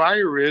the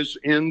fire is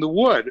in the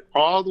wood,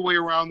 all the way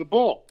around the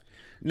bowl.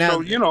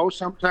 Now, So,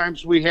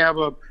 sometimes we have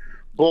a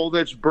bowl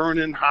that's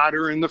burning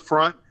hotter in the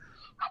front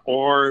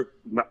or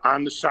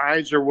on the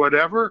sides or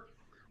whatever.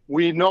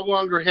 We no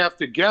longer have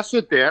to guess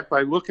at that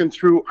by looking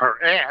through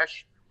our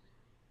ash.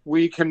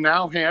 We can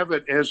now have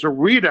it as a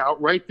readout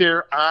right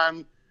there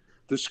on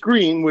the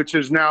screen, which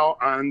is now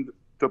on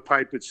the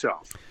pipe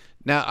itself.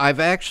 Now, I've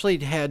actually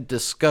had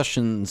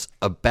discussions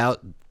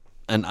about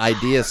an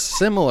idea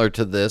similar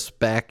to this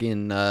back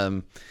in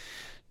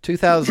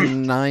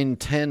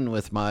 2009-10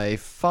 with my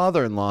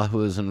father-in-law, who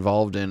was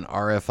involved in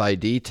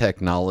RFID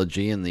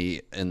technology in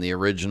the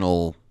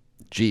original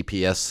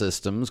GPS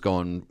systems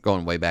going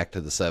way back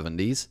to the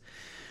 70s.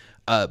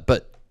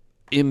 But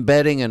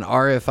embedding an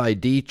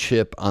RFID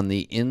chip on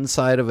the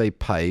inside of a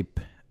pipe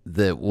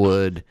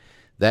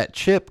that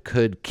chip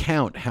could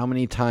count how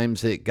many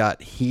times it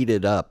got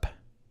heated up.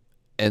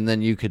 And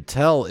then you could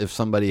tell if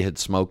somebody had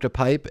smoked a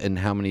pipe and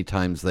how many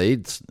times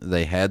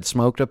they had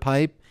smoked a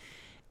pipe.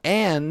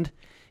 And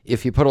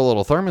if you put a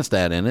little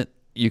thermostat in it,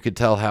 you could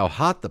tell how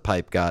hot the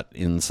pipe got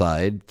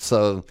inside.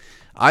 So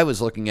I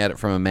was looking at it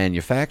from a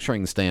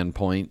manufacturing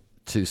standpoint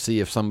to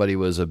see if somebody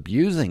was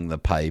abusing the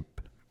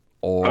pipe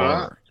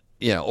or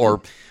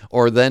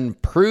then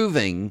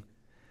proving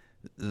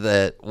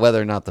that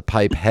whether or not the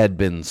pipe had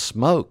been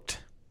smoked.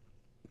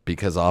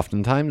 Because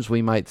oftentimes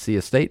we might see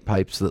estate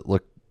pipes that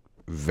look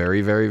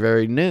very, very,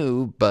 very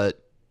new,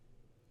 but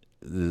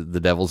the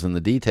devil's in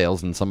the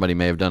details, and somebody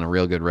may have done a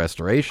real good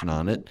restoration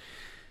on it,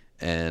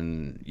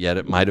 and yet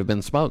it might have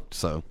been smoked.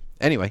 So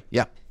anyway,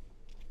 yeah.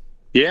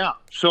 Yeah.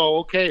 So,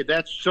 okay.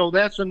 That's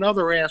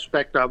another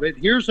aspect of it.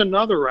 Here's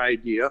another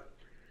idea.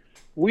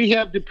 We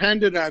have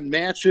depended on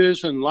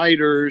matches and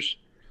lighters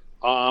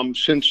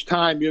since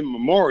time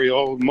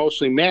immemorial,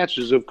 mostly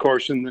matches, of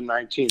course, in the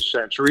 19th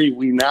century.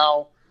 We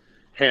now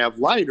have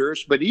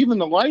lighters, but even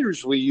the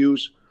lighters we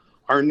use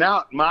are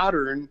not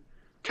modern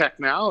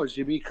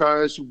technology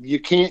because you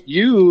can't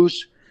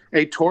use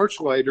a torch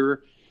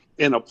lighter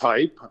in a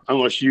pipe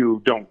unless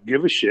you don't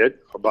give a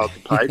shit about the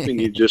pipe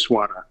and you just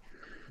want to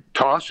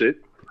toss it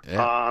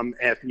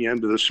at the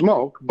end of the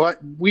smoke. But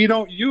we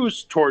don't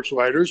use torch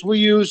lighters. We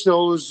use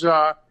those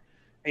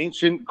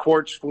ancient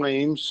quartz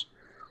flames.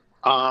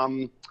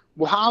 Well,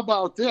 how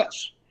about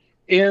this?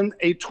 In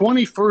a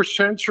 21st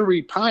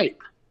century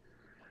pipe,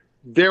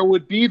 there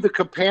would be the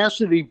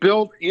capacity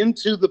built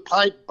into the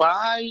pipe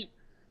by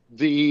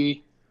the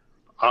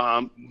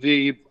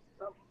 3D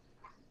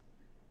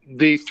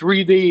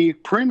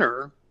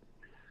printer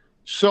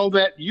so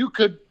that you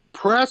could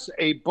press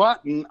a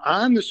button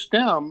on the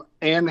stem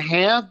and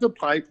have the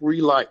pipe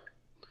relight,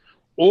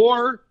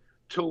 or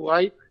to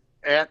light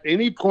at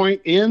any point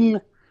in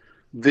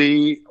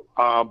the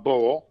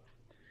bowl,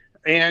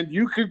 and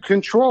you could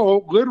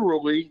control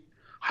literally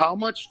how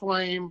much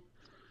flame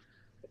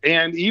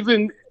and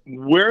even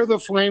where the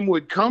flame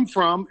would come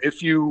from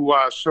if you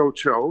so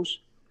chose,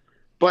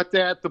 but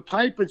that the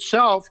pipe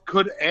itself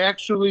could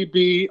actually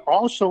be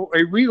also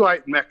a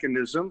relight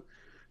mechanism,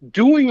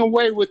 doing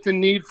away with the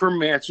need for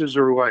matches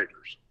or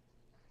lighters.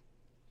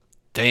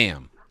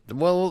 Damn.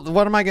 Well,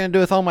 what am I going to do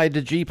with all my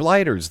Jeep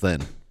lighters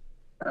then?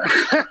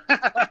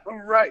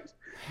 Right.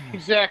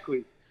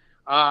 Exactly.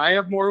 I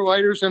have more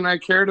lighters than I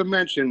care to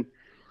mention.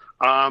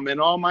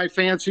 And all my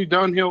fancy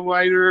Dunhill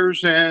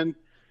lighters and,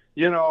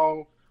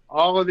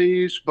 all of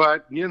these,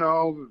 but,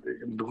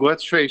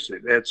 let's face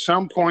it, at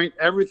some point,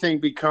 everything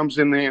becomes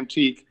an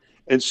antique,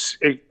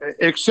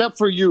 except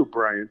for you,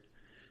 Brian,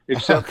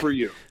 except for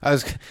you. I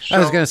was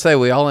going to say,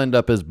 we all end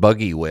up as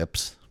buggy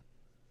whips.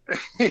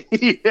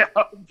 Yeah,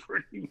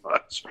 pretty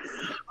much.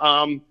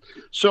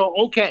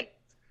 Okay.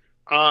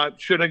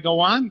 Should I go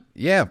on?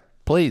 Yeah,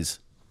 please.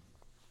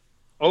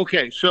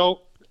 Okay,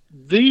 so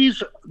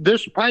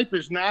this pipe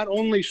is not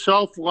only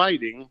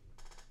self-lighting,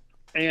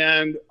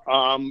 and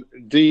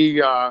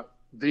the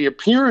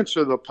appearance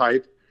of the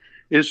pipe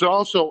is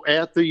also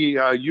at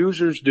the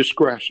user's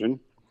discretion.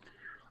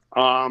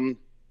 And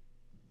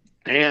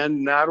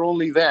not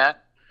only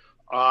that,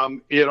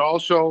 it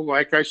also,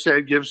 like I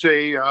said, gives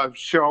a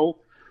show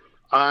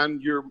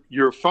on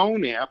your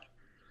phone app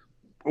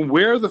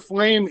where the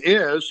flame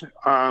is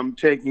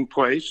taking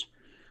place.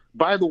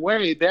 By the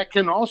way, that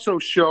can also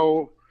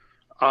show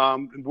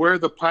where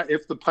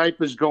if the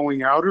pipe is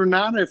going out or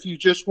not. If you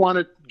just want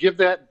to give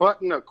that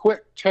button a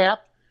quick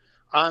tap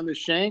on the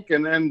shank,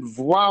 and then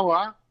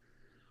voila,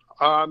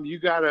 you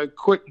got a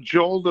quick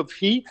jolt of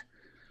heat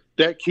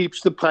that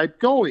keeps the pipe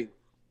going.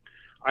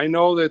 I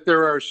know that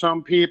there are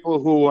some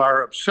people who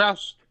are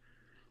obsessed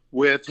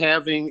with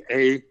having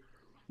a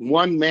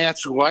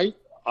one-match light,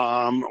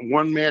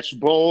 one-match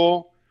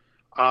bowl.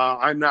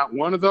 I'm not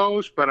one of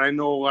those, but I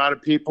know a lot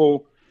of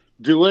people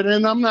do it,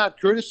 and I'm not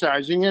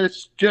criticizing it.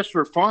 It's just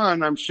for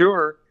fun, I'm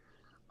sure.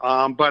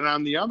 But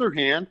on the other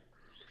hand,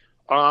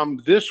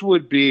 this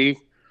would be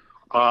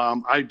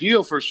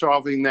ideal for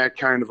solving that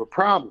kind of a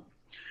problem.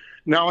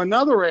 Now,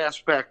 another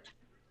aspect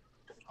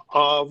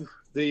of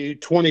the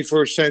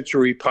 21st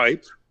century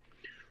pipe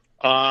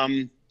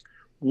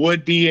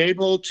would be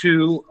able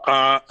to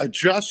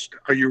adjust,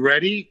 are you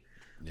ready?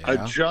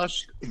 Yeah.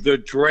 Adjust the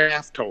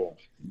draft hole.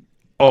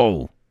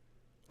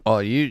 Oh,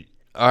 you.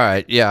 All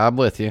right. Yeah, I'm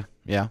with you.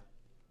 Yeah.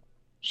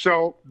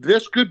 So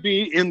this could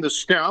be in the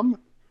stem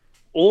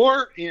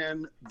or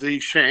in the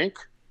shank.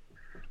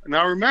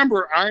 Now,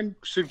 remember, I'm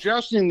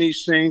suggesting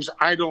these things.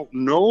 I don't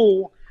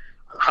know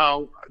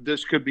how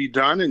this could be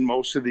done in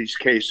most of these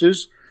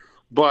cases,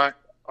 but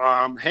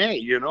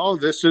hey,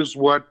 this is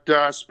what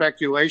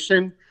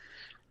speculation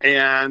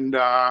and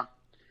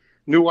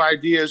new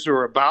ideas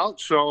are about.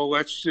 So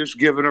let's just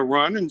give it a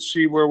run and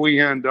see where we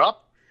end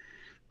up.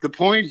 The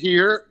point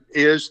here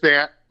is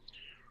that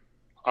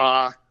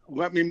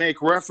let me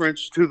make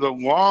reference to the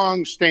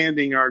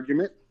long-standing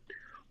argument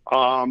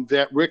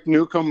that Rick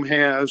Newcomb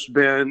has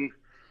been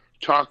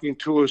talking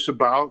to us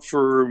about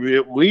for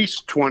at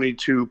least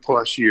 22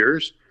 plus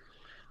years.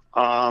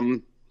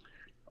 And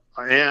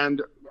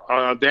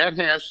that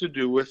has to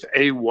do with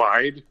a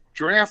wide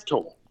draft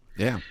hole.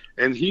 Yeah.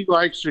 And he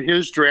likes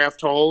his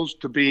draft holes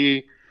to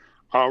be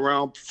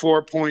around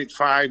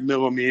 4.5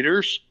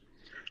 millimeters.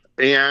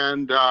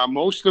 And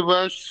most of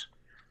us,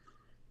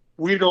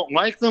 we don't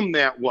like them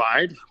that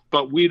wide,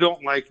 but we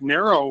don't like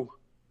narrow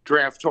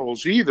draft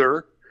holes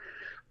either.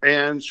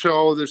 And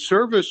so the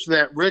service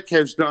that Rick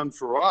has done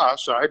for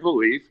us, I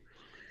believe,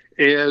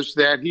 is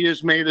that he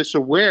has made us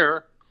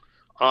aware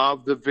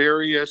of the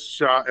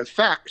various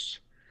effects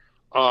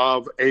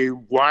of a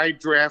wide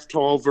draft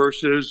hole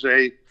versus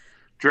a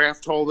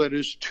draft hole that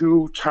is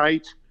too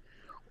tight,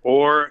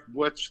 or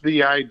what's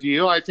the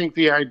ideal? I think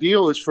the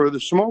ideal is for the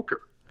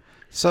smoker.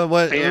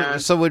 So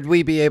So would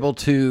we be able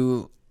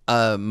to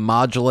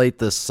modulate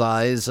the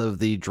size of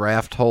the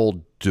draft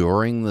hole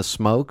during the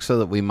smoke so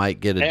that we might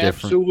get a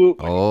different?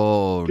 Absolutely.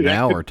 Oh,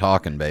 now we're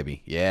talking,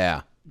 baby.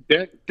 Yeah.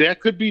 That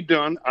could be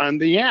done on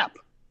the app.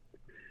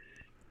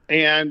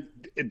 And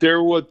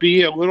there would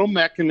be a little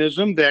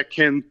mechanism that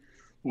can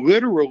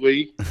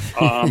literally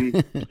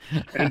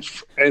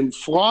and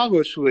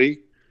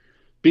flawlessly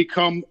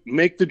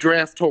make the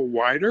draft hole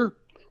wider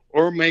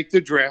or make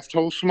the draft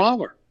hole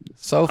smaller.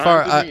 So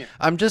far,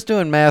 I'm just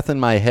doing math in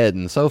my head,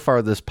 and so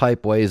far this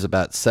pipe weighs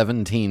about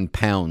 17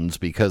 pounds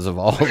because of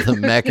all the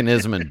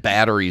mechanism and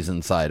batteries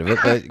inside of it.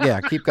 But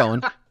yeah, keep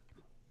going.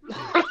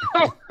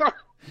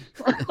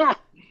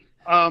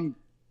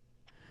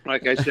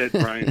 Like I said,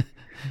 Brian,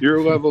 your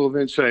level of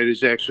insight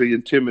is actually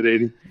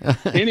intimidating.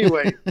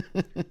 Anyway,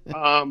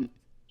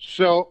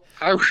 so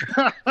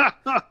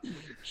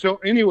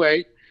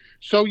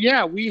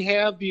yeah, we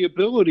have the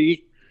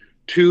ability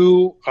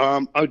to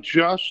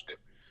adjust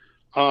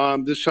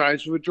the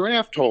size of a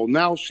draft hole.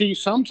 Now, see,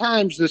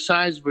 sometimes the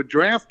size of a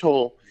draft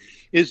hole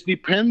is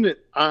dependent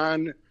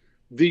on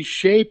the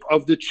shape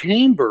of the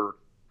chamber.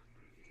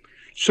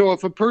 So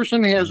if a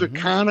person has a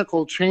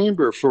conical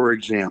chamber, for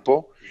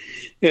example,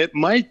 it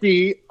might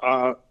be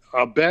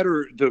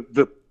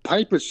the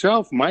pipe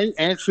itself might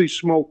actually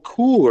smoke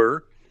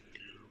cooler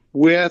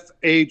with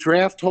a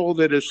draft hole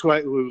that is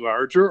slightly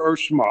larger or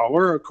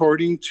smaller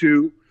according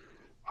to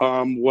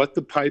what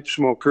the pipe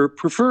smoker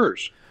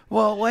prefers.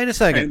 Well, wait a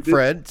second,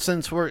 Fred.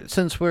 Since we're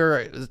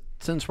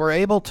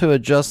able to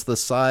adjust the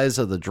size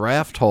of the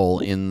draft hole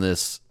in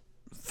this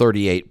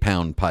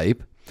 38-pound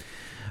pipe,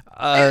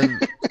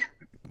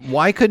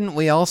 why couldn't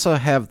we also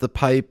have the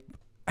pipe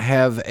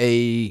have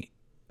an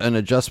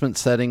adjustment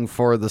setting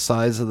for the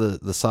size of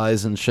the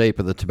size and shape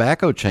of the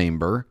tobacco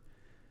chamber,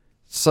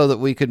 so that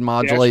we could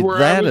modulate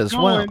that as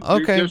well?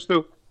 Okay.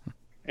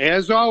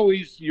 As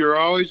always, you're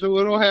always a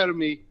little ahead of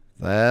me.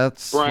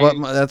 That's Brian,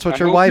 what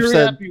your wife you're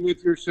said. Happy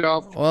with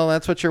yourself. Well,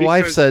 that's what your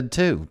wife said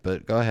too.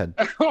 But go ahead.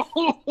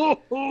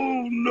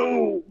 Oh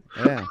no.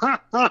 Yeah.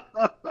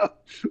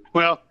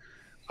 Well,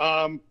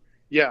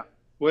 yeah.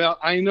 Well,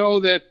 I know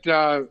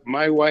that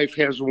my wife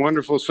has a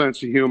wonderful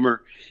sense of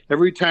humor.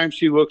 Every time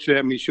she looks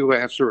at me, she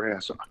laughs her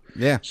ass off.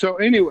 Yeah. So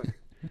anyway,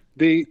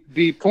 the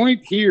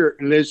point here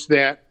is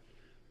that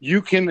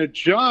you can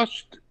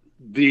adjust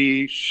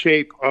the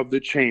shape of the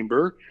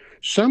chamber.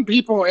 Some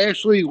people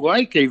actually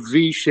like a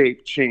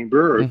V-shaped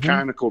chamber or a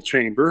conical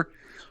chamber.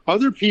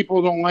 Other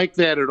people don't like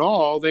that at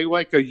all. They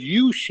like a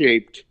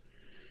U-shaped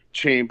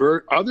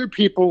chamber. Other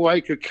people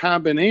like a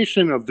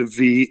combination of the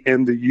V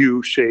and the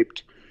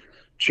U-shaped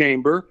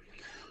chamber.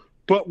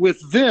 But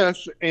with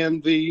this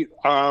and the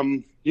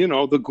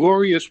the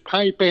glorious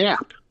pipe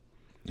app,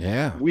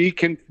 we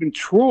can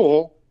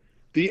control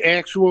the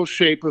actual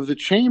shape of the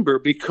chamber,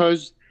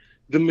 because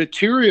the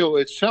material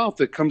itself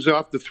that comes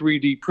off the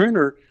 3D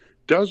printer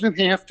doesn't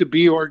have to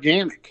be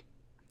organic.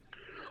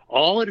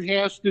 All it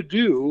has to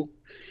do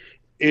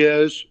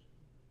is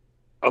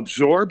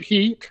absorb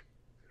heat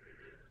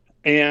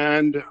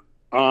and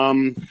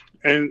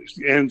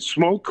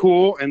smoke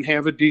cool and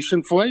have a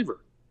decent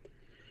flavor.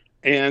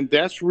 And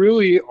that's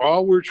really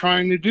all we're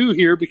trying to do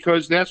here,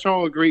 because that's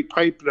all a great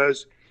pipe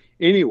does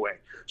anyway.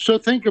 So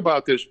think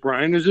about this,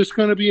 Brian. Is this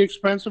going to be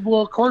expensive?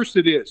 Well, of course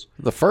it is.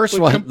 The first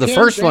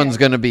one's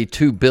going to be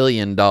 $2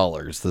 billion.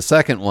 The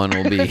second one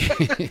will be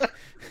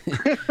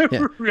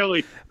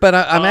really. But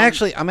I'm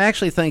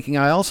actually thinking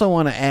I also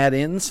want to add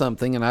in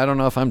something, and I don't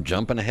know if I'm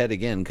jumping ahead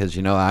again, because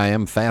I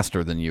am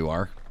faster than you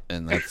are,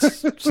 and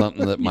that's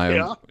something that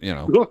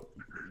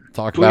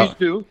Talk Please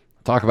do.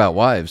 Talk about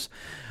wives.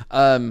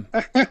 Oh,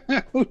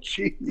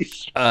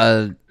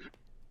 jeez.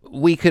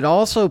 We could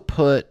also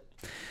put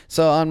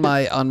on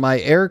my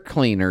air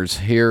cleaners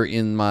here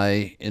in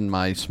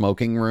my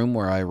smoking room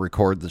where I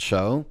record the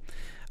show.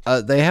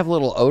 They have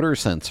little odor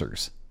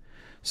sensors.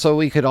 So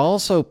we could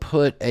also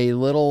put a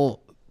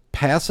little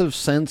passive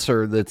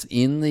sensor that's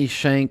in the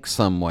shank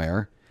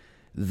somewhere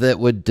that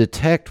would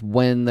detect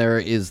when there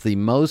is the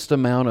most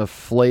amount of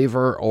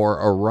flavor or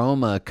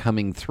aroma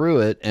coming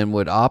through it and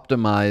would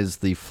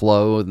optimize the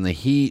flow and the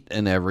heat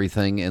and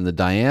everything and the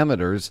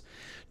diameters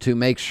to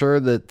make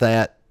sure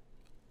that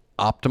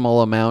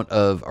optimal amount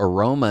of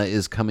aroma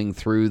is coming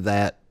through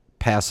that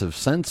passive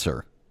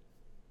sensor.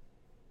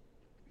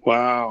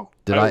 Wow.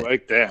 I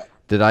like that.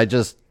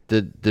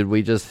 Did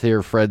we just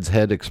hear Fred's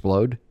head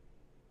explode?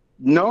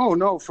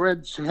 No,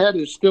 Fred's head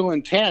is still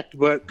intact,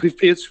 but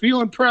it's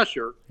feeling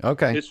pressure.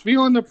 Okay. It's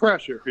feeling the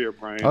pressure here,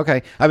 Brian.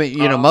 Okay. I mean,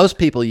 most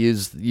people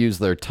use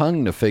their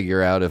tongue to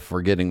figure out if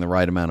we're getting the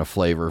right amount of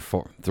flavor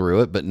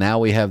through it, but now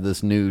we have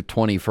this new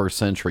 21st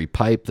century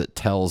pipe that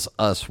tells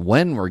us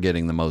when we're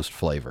getting the most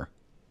flavor.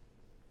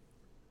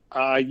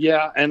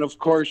 Yeah, and of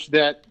course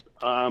that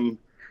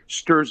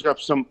stirs up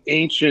some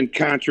ancient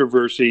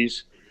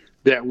controversies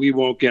that we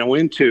won't go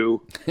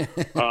into.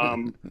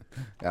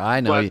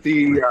 I know. But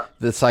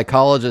the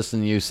psychologist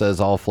in you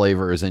says all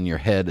flavor is in your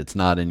head. It's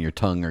not in your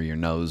tongue or your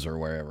nose or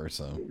wherever.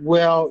 So.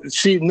 Well,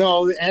 see,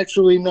 no,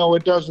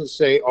 it doesn't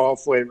say all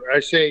flavor.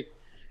 I say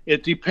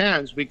it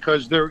depends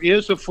because there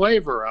is a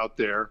flavor out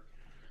there.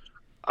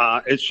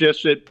 It's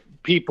just that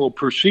people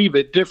perceive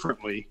it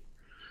differently.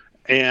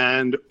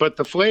 But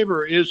the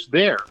flavor is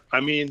there. I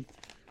mean,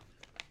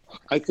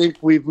 I think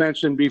we've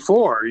mentioned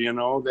before,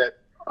 that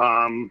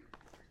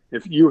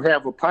if you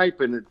have a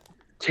pipe and it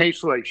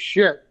tastes like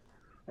shit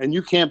and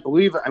you can't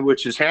believe it,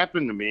 which has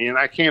happened to me, and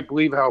I can't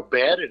believe how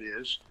bad it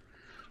is,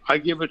 I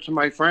give it to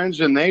my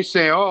friends and they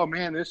say, oh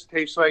man, this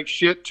tastes like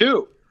shit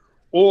too.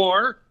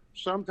 Or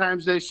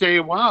sometimes they say,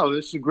 wow,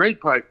 this is a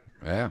great pipe.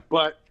 Yeah.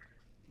 But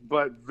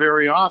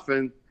very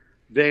often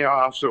they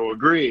also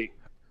agree.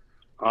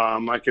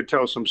 I could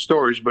tell some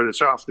stories, but it's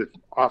off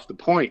the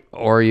point.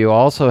 Or you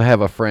also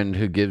have a friend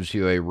who gives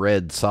you a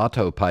red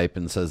Sato pipe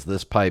and says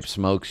this pipe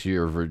smokes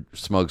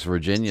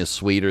Virginia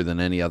sweeter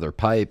than any other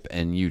pipe,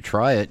 and you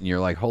try it and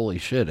you're like, holy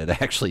shit, it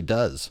actually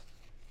does.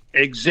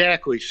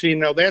 Exactly. See,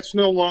 now that's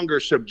no longer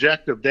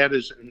subjective. That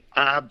is an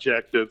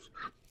objective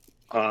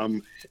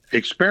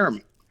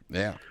experiment.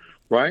 Yeah.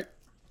 Right?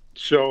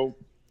 So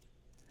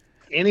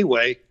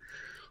anyway,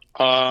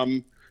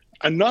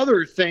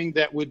 another thing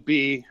that would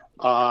be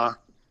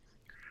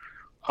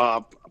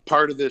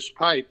part of this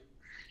pipe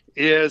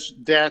is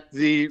that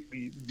the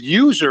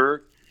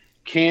user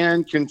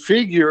can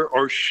configure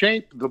or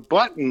shape the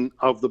button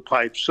of the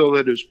pipe so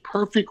that it's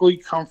perfectly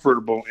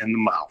comfortable in the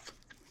mouth.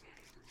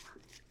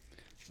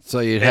 So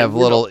you'd have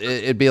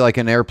it'd be like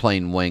an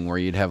airplane wing where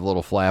you'd have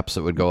little flaps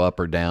that would go up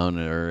or down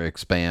or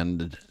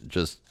expand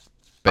just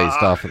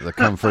based off of the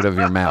comfort of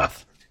your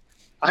mouth.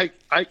 I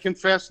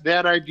confess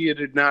that idea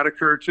did not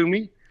occur to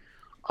me.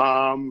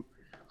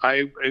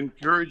 I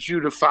encourage you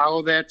to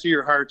follow that to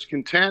your heart's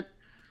content.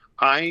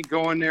 I ain't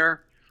going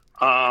there.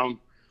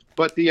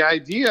 But the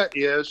idea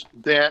is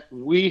that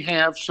we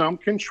have some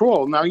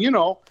control.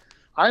 Now,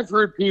 I've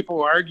heard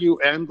people argue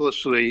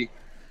endlessly,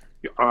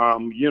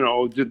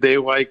 did they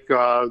like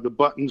the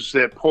buttons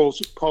that Paul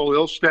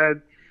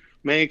Ilstead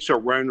makes, or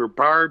Renner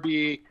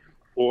Barbie,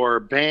 or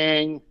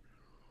Bang,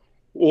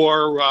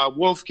 or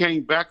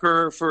Wolfgang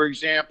Becker, for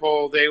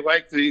example. They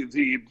like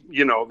the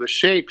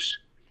shapes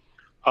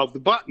of the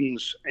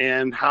buttons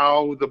and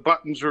how the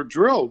buttons are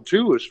drilled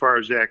too, as far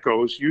as that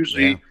goes.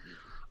 Usually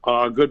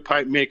a good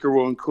pipe maker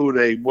will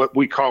include what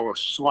we call a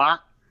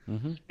slot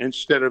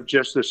instead of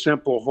just a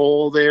simple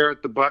hole there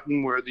at the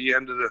button where the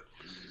end of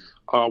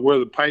where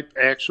the pipe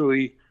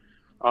actually,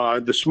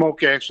 the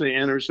smoke actually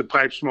enters the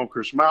pipe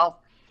smoker's mouth.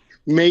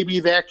 Maybe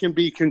that can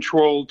be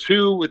controlled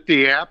too with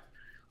the app.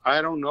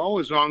 I don't know,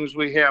 as long as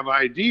we have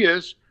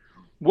ideas.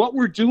 What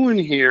we're doing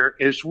here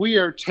is we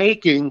are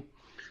taking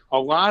a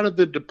lot of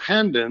the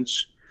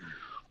dependence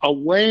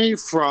away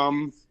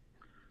from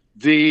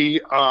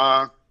the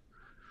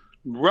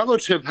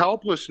relative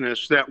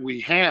helplessness that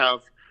we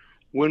have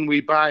when we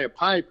buy a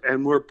pipe,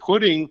 and we're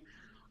putting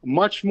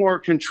much more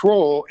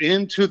control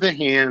into the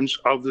hands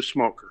of the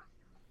smoker.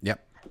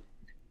 Yep.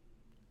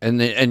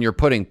 And you're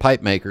putting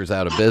pipe makers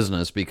out of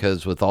business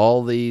because with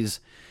all these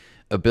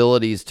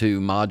abilities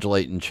to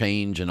modulate and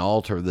change and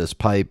alter this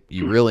pipe,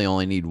 you really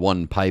only need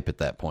one pipe at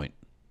that point.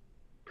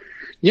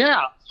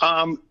 Yeah.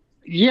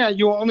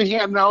 You only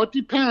have, now it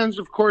depends,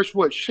 of course,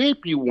 what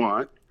shape you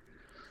want,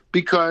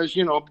 because,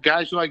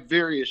 guys like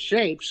various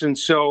shapes. And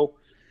so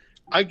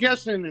I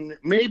guess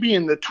maybe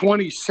in the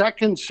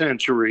 22nd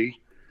century,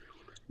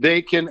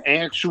 they can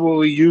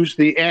actually use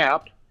the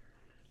app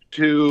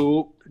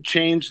to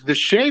change the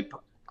shape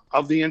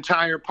of the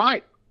entire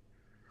pipe.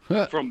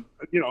 From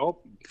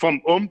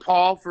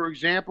Paul, for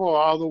example,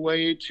 all the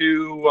way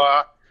to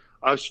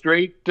a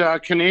straight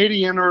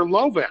Canadian or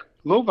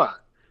Lovat.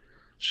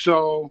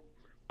 So,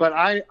 but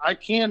I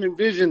can't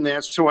envision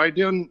that, so I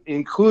didn't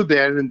include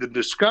that in the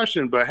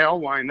discussion, but hell,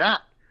 why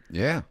not?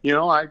 Yeah. You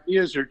know,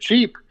 ideas are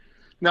cheap.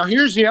 Now,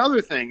 here's the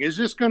other thing. Is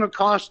this going to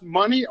cost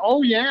money?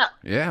 Oh, yeah.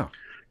 Yeah.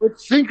 But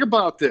think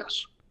about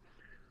this.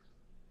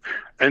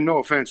 And no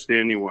offense to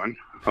anyone,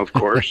 of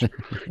course.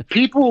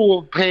 People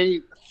will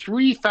pay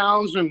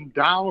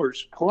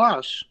 $3,000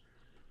 plus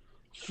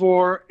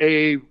for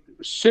a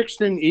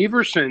Sixton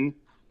Everson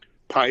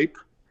pipe.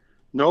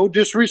 No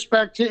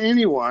disrespect to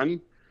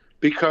anyone,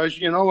 because,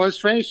 you know, let's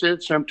face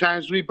it,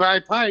 sometimes we buy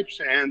pipes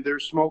and their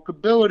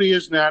smokability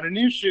is not an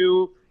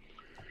issue.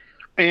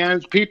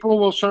 And people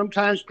will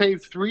sometimes pay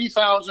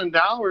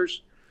 $3,000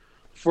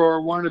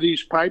 for one of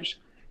these pipes.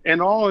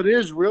 And all it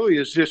is really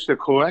is just a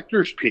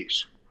collector's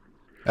piece,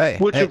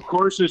 which of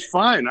course is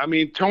fine. I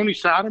mean, Tony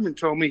Soderman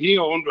told me he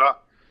owned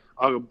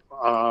a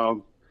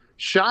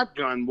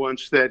shotgun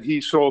once that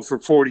he sold for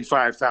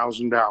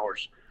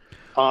 $45,000.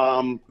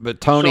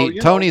 But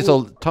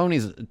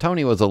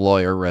Tony was a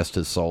lawyer, rest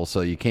his soul,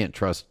 so you can't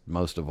trust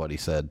most of what he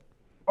said.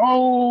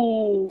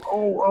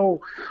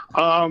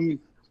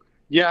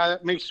 Yeah,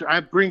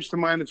 that brings to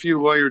mind a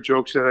few lawyer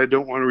jokes that I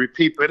don't want to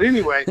repeat. But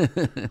anyway,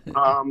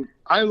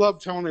 I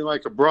love Tony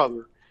like a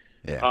brother.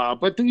 Yeah.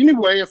 But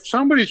anyway, if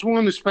somebody's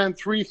willing to spend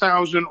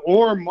 $3,000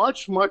 or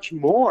much, much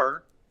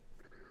more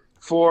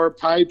for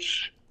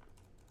pipes,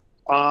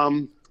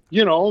 there's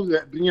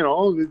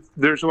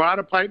a lot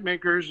of pipe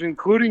makers,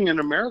 including in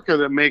America,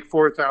 that make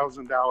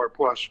 $4,000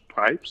 plus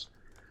pipes.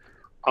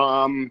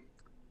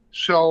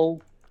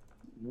 So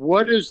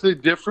what is the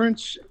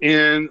difference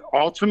in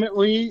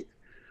ultimately?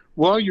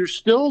 Well, you're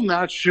still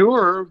not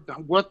sure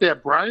what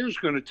that briar is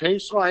going to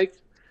taste like,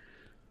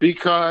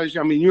 because,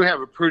 I mean, you have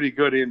a pretty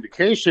good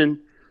indication,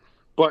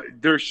 but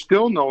there's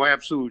still no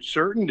absolute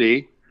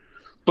certainty.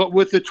 But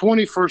with the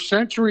 21st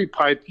century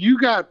pipe, you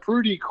got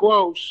pretty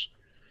close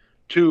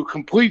to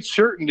complete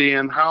certainty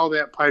in how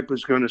that pipe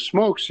is going to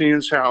smoke, seeing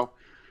as how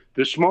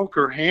the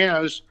smoker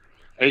has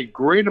a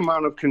great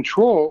amount of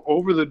control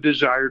over the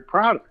desired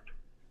product.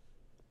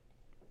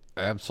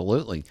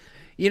 Absolutely.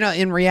 You know,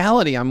 in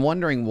reality, I'm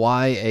wondering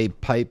why a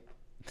pipe,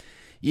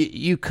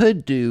 you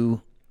could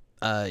do,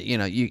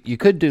 you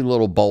could do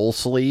little bowl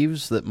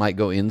sleeves that might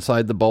go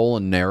inside the bowl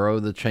and narrow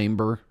the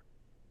chamber.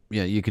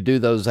 Yeah, you could do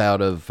those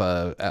out of,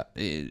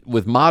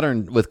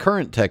 with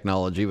current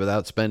technology,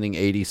 without spending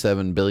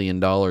 $87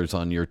 billion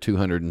on your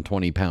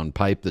 220-pound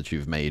pipe that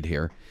you've made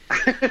here.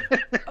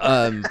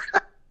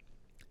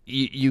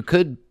 You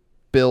could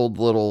build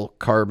little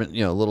carbon,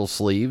 little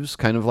sleeves,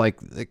 kind of like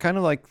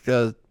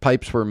the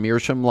pipes were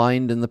meerschaum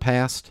lined in the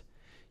past.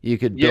 You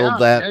could build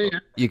that. Yeah.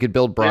 You could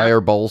build briar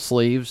bowl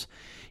sleeves.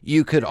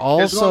 You could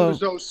also,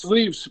 as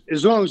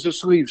long as the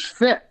sleeves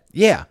fit.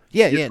 Yeah.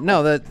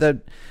 No,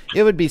 that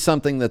it would be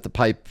something that the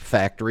pipe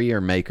factory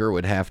or maker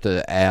would have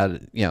to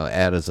add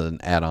as an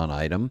add-on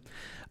item.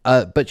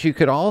 But you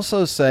could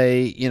also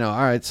say, all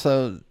right,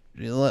 so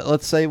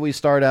let's say we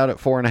start out at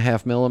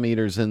 4.5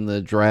 millimeters in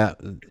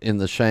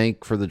the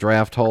shank for the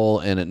draft hole,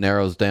 and it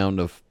narrows down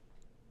to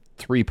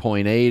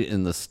 3.8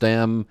 in the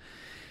stem.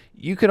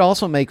 You could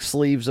also make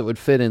sleeves that would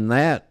fit in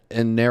that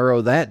and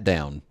narrow that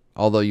down.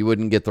 Although you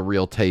wouldn't get the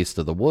real taste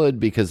of the wood,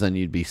 because then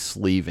you'd be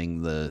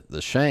sleeving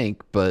the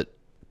shank. But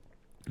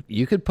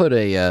you could put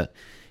a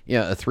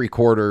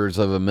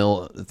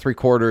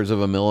 3/4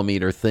 of a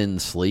millimeter thin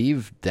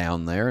sleeve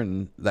down there,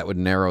 and that would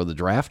narrow the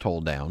draft hole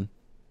down.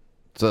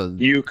 So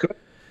you could,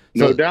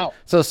 no doubt.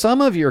 So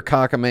some of your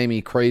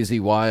cockamamie,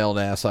 crazy, wild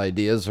ass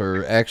ideas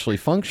are actually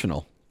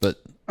functional,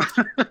 but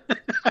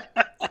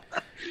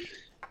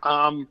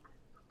I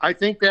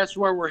think that's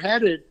where we're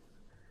headed.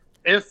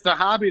 If the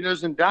hobby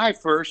doesn't die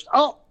first.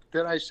 Oh,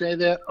 did I say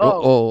that?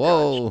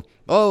 Oh.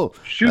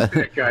 Shoot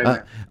that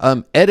guy.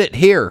 Edit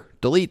here.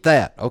 Delete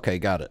that. Okay,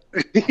 got it.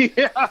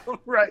 Yeah,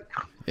 right.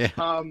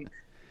 Yeah.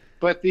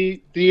 But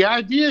the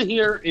idea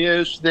here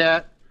is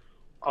that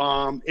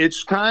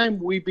it's time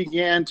we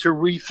began to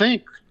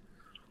rethink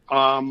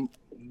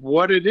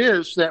what it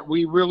is that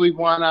we really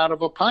want out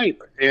of a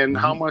pipe, and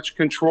how much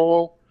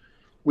control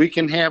we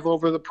can have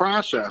over the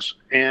process.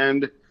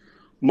 And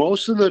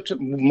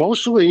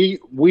mostly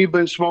we've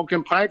been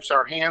smoking pipes.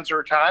 Our hands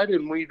are tied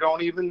and we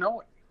don't even know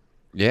it.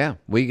 Yeah,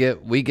 we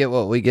get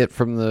what we get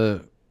from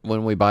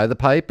when we buy the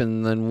pipe,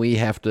 and then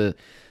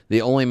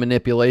the only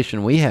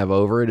manipulation we have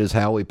over it is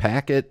how we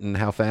pack it and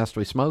how fast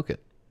we smoke it.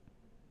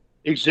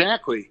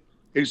 Exactly.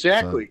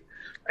 So.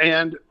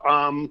 And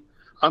I'm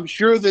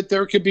sure that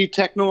there could be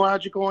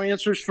technological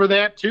answers for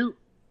that too.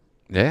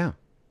 Yeah.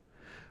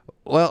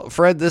 Well,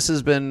 Fred, this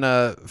has been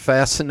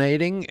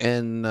fascinating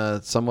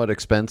and somewhat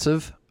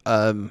expensive,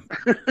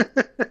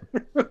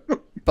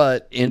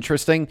 but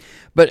interesting.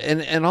 But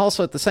and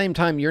also at the same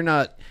time, you're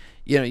not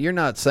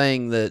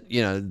saying that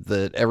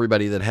that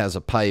everybody that has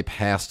a pipe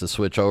has to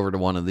switch over to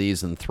one of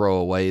these and throw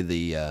away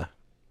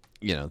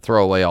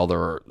all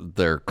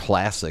their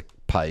classic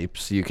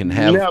pipes. You can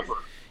have never.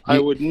 I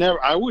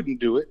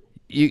wouldn't do it.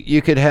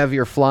 You could have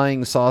your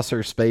flying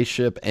saucer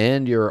spaceship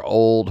and your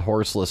old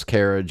horseless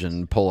carriage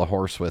and pull a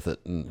horse with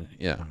it, and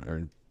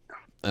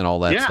and all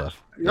that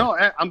stuff. No,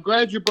 I'm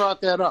glad you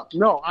brought that up.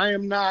 No, I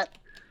am not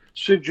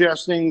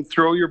suggesting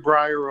throw your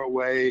briar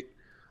away.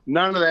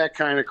 None of that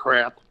kind of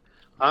crap.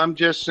 I'm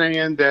just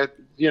saying that,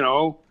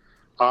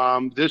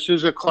 this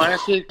is a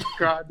classic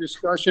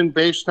discussion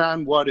based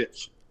on what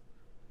ifs.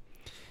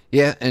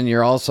 Yeah, and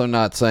you're also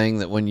not saying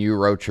that when you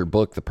wrote your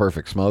book, The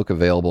Perfect Smoke,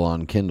 available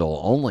on Kindle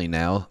only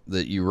now,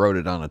 that you wrote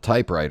it on a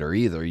typewriter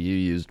either. You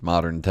used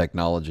modern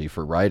technology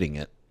for writing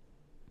it.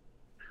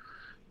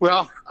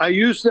 Well, I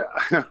used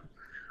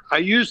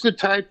a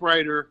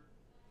typewriter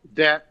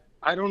that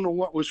I don't know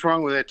what was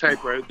wrong with that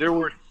typewriter.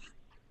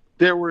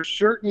 There were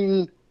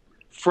certain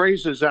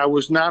phrases I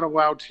was not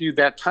allowed to use.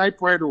 That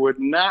typewriter would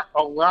not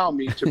allow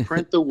me to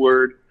print the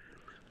word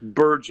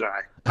bird's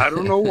eye. I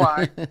don't know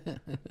why.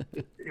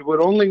 It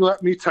would only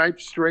let me type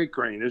straight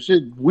grain. It's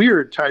a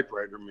weird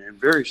typewriter, man.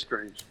 Very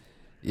strange.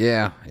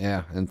 Yeah,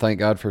 and thank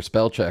God for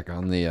spell check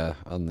on the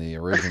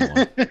original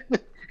one.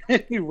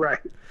 Right.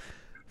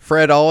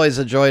 Fred, always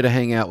a joy to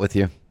hang out with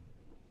you.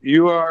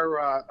 You are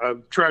a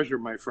treasure,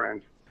 my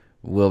friend.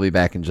 We'll be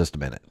back in just a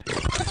minute.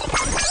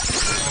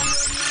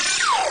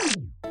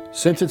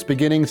 Since its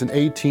beginnings in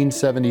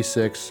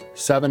 1876,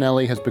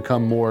 Savinelli has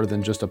become more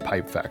than just a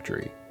pipe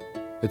factory.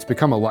 It's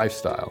become a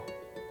lifestyle.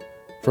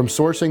 From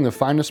sourcing the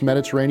finest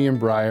Mediterranean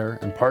briar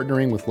and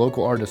partnering with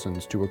local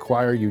artisans to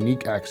acquire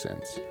unique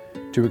accents,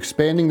 to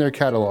expanding their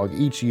catalog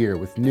each year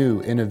with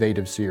new,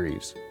 innovative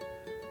series,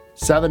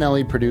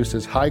 Savinelli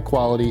produces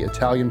high-quality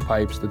Italian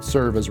pipes that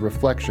serve as a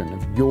reflection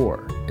of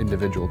your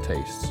individual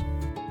tastes.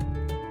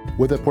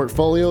 With a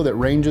portfolio that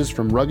ranges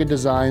from rugged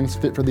designs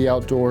fit for the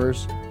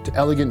outdoors to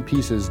elegant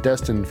pieces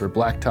destined for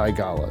black tie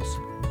galas,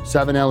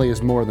 Savinelli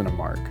is more than a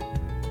mark.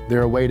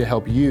 They're a way to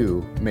help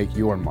you make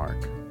your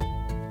mark.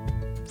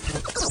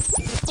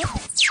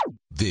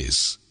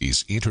 This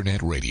is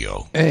Internet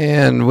Radio.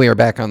 And we are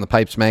back on the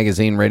Pipes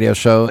Magazine radio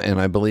show,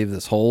 and I believe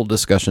this whole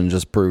discussion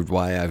just proved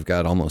why I've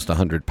got almost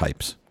 100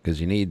 pipes,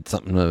 because you need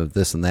something of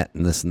this and that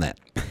and this and that.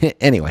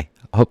 Anyway,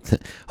 hope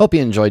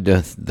you enjoyed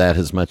that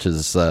as much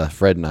as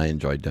Fred and I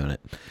enjoyed doing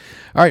it.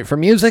 All right, for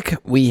music,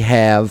 we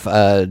have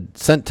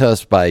sent to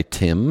us by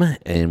Tim,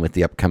 and with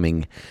the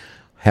upcoming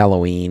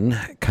Halloween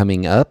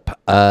coming up,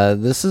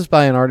 this is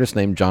by an artist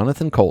named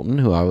Jonathan Colton,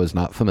 who I was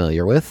not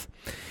familiar with.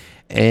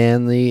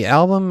 And the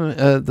album,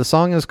 the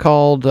song is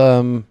called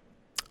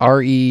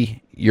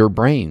R.E. Your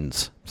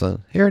Brains.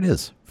 So here it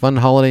is. Fun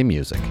holiday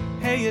music.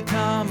 Hey,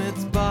 Tom,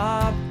 it's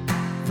Bob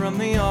from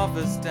the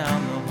office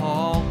down the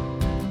hall.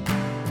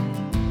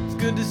 It's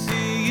good to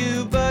see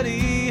you,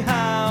 buddy.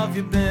 How have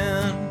you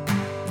been?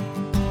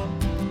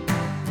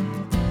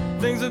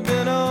 Things have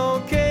been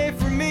okay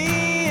for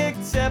me,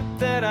 except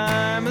that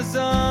I'm a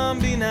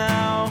zombie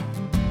now.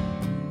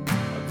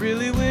 I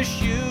really wish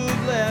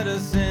you'd let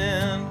us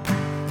in.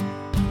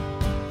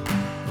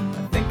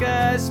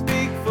 I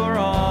speak for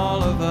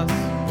all of us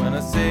when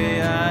I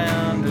say I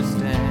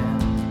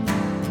understand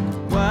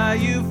why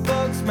you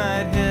folks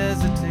might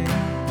hesitate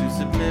to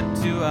submit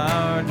to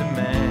our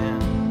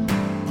demand.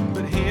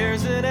 But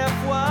here's an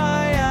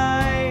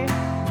FYI,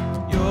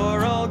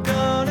 you're all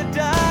gonna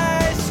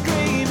die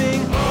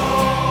screaming.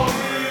 All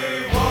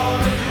we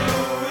wanna do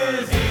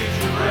is eat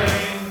your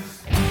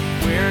brains.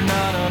 We're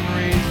not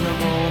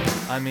unreasonable,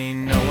 I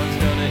mean no one's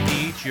gonna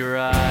eat your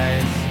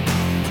eyes.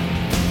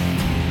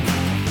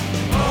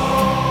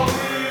 All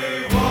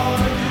we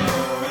wanna do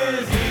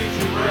is eat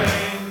your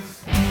brains.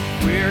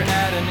 We're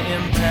at an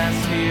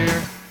impasse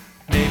here,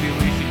 maybe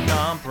we should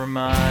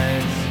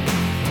compromise.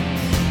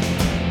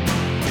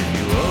 If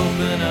you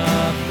open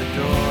up the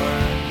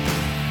doors,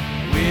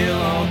 we'll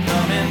all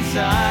come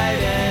inside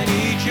and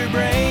eat your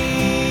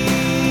brains.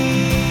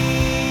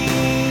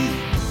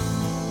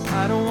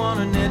 I don't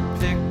wanna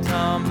nitpick,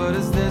 Tom, but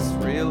is this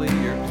really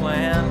your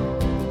plan?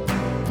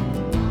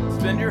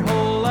 Spend your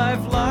whole life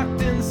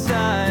locked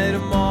inside a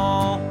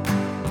mall.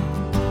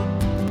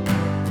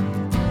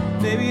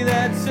 Maybe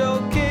that's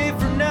okay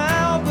for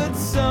now, but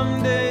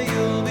someday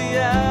you'll be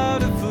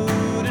out of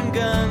food and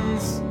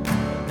guns,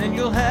 and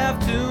you'll have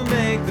to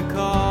make the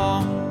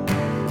call.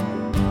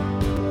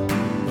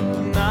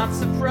 I'm not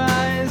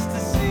surprised to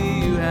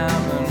see you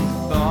haven't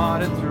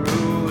thought it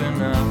through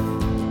enough.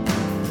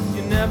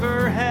 You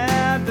never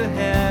had the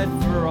head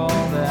for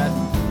all that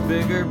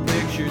bigger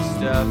picture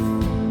stuff.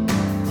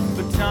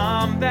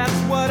 Tom, that's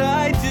what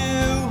I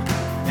do,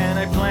 and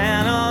I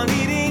plan on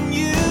eating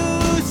you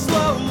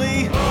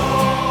slowly.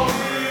 All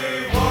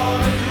we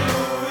wanna do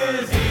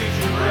is eat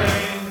your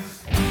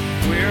brains.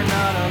 We're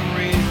not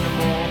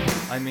unreasonable,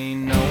 I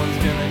mean no one's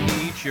gonna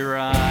eat your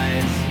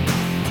eyes.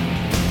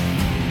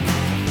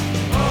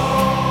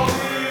 All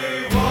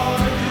we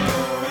wanna do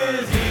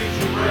is eat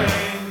your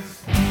brains.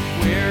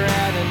 We're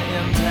at an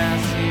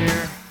impasse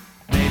here,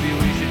 maybe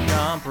we should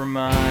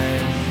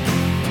compromise.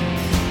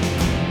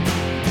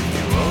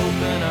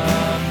 Open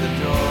up the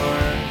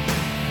doors,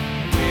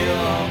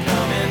 we'll all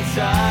come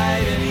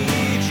inside and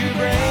eat your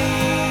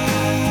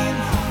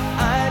brains.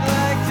 I'd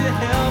like to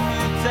help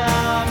you,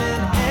 Tom,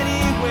 in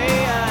any way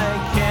I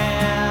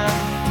can.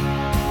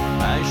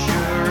 I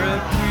sure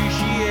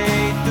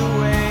appreciate the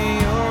way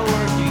you're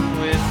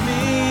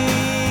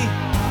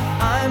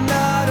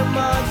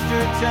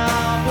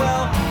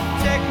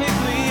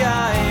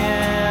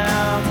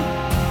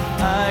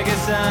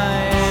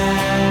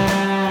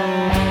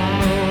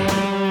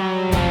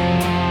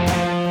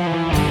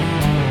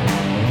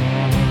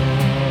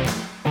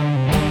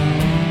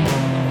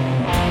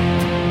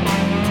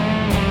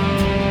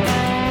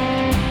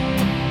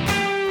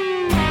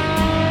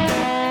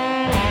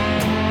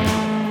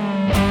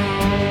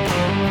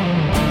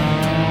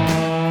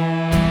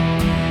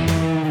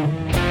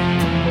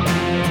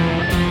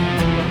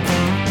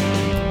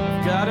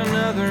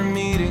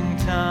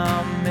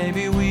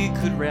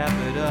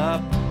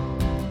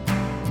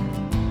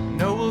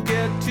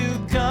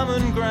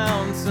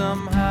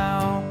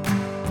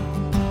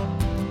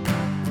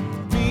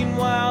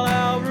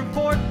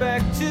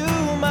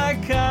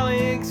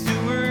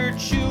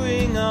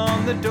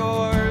the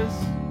doors.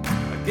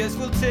 I guess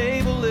we'll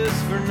table this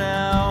for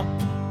now.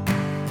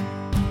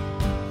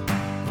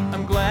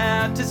 I'm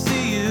glad to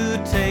see you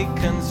take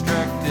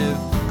constructive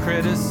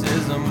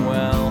criticism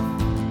well.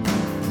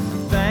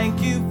 And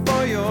thank you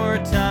for your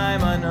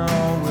time. I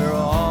know we're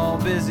all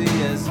busy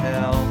as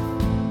hell.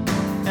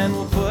 And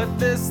we'll put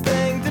this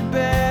thing to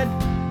bed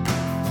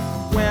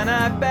when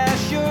I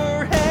bash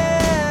your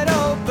head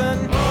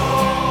open.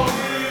 All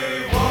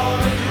we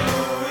wanna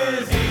do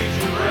is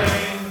eat your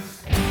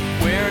brains.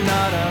 We're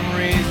not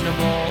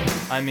unreasonable.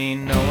 I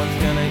mean, no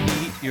one's gonna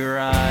eat your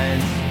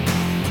eyes.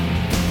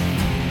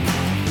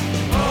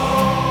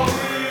 All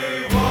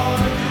we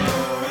wanna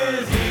do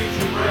is eat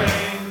your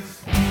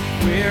brains.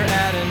 We're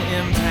at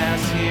an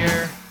impasse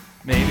here.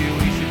 Maybe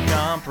we should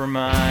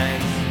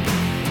compromise.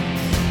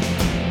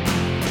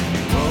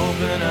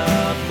 Open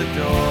up the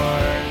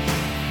doors.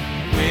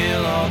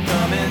 We'll all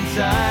come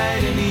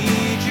inside and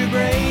eat your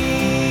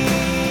brains.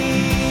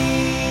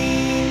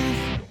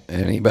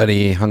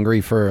 Anybody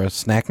hungry for a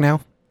snack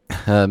now?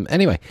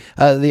 Anyway,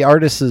 the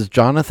artist is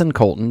Jonathan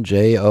Coulton,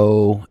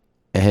 Jonathan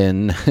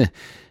Coulton,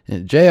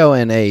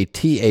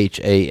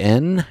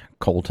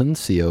 Coulton.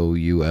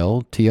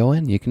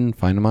 You can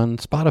find him on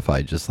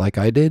Spotify, just like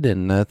I did,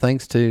 and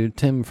thanks to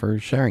Tim for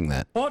sharing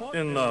that. What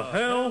in the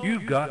hell?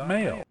 You've got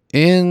mail.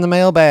 In the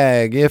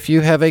mailbag, if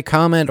you have a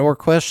comment or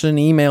question,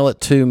 email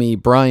it to me,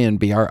 Brian,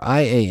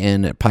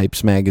 Brian, at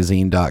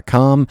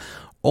pipesmagazine.com,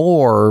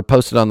 or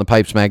post it on the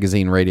Pipes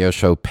Magazine radio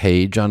show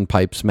page on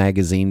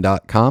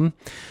pipesmagazine.com.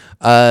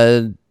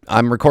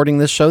 I'm recording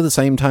this show the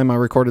same time I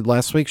recorded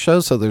last week's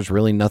show, so there's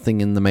really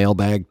nothing in the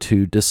mailbag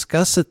to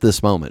discuss at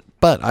this moment.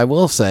 But I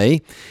will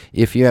say,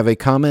 if you have a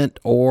comment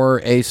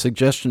or a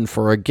suggestion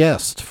for a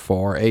guest,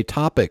 for a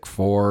topic,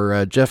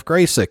 for Jeff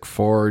Graysick,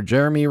 for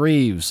Jeremy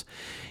Reeves,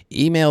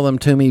 email them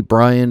to me,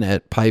 Brian,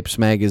 at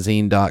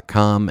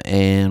pipesmagazine.com,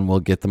 and we'll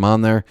get them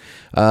on there.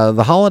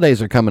 The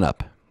holidays are coming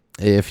up.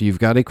 If you've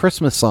got a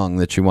Christmas song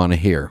that you want to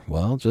hear,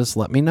 well, just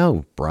let me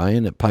know,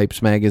 Brian at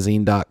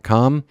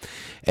pipesmagazine.com.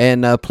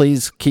 And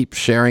please keep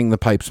sharing the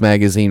Pipes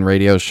Magazine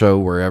radio show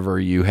wherever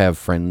you have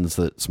friends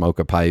that smoke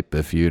a pipe.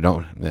 If you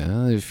don't,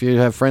 if you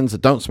have friends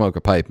that don't smoke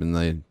a pipe, and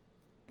they,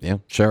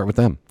 share it with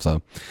them.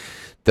 So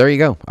there you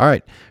go. All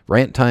right.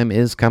 Rant time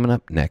is coming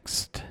up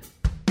next.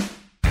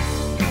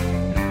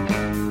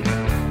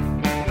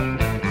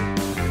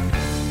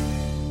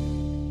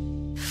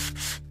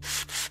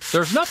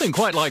 There's nothing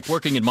quite like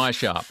working in my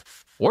shop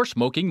or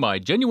smoking my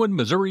genuine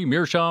Missouri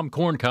Meerschaum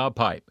corncob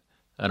pipe,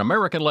 an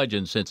American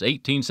legend since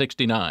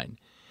 1869.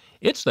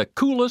 It's the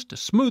coolest,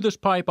 smoothest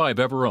pipe I've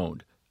ever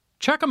owned.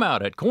 Check them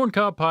out at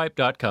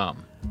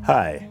corncobpipe.com.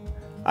 Hi,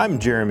 I'm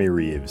Jeremy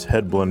Reeves,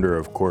 head blender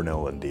of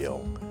Cornell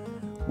Diehl.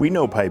 We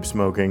know pipe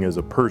smoking is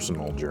a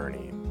personal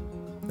journey.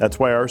 That's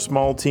why our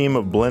small team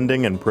of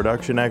blending and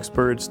production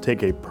experts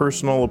take a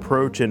personal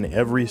approach in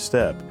every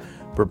step,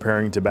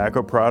 preparing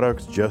tobacco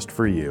products just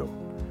for you.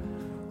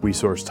 We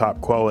source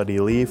top quality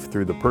leaf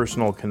through the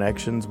personal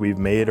connections we've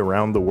made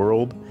around the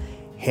world,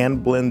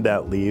 hand blend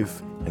that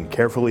leaf, and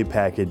carefully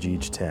package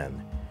each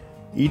 10.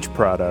 Each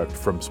product,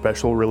 from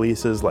special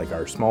releases like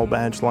our small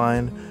batch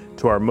line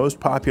to our most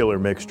popular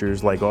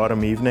mixtures like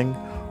Autumn Evening,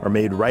 are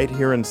made right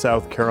here in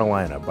South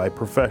Carolina by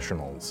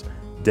professionals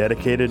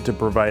dedicated to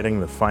providing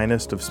the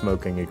finest of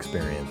smoking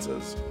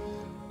experiences.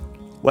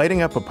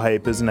 Lighting up a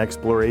pipe is an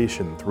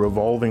exploration through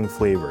evolving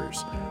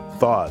flavors,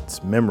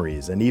 thoughts,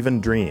 memories, and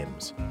even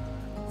dreams.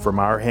 From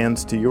our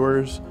hands to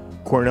yours,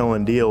 Cornell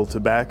Diehl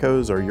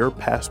tobaccos are your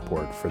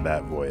passport for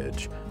that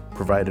voyage,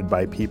 provided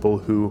by people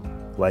who,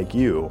 like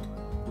you,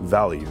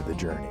 value the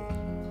journey.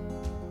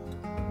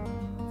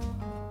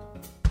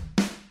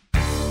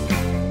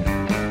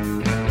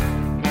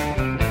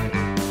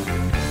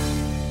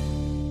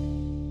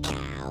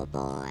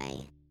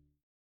 Cowboy.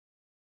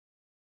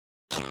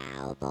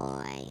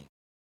 Cowboy.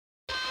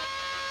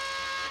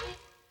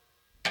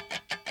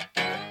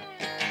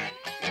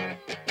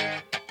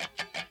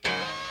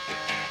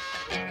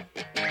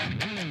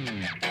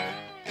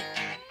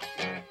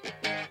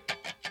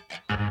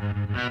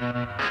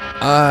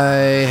 I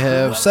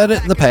have said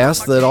it in the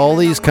past that all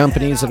these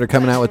companies that are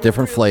coming out with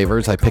different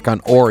flavors, I pick on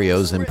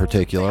Oreos in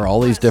particular, all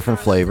these different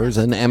flavors,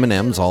 and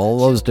M&Ms, all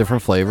those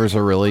different flavors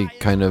are really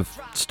kind of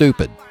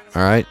stupid.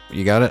 All right,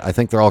 you got it? I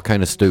think they're all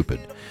kind of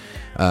stupid.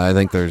 I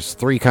think there's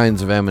 3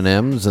 kinds of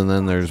M&Ms, and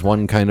then there's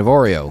 1 kind of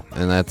Oreo,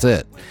 and that's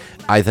it.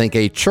 I think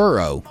a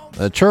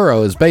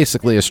churro is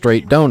basically a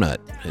straight donut.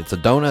 It's a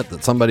donut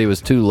that somebody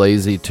was too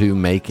lazy to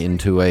make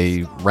into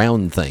a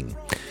round thing.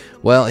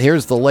 Well,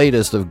 here's the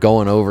latest of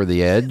going over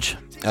the edge.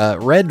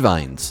 Red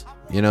Vines,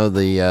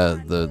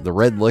 the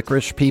red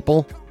licorice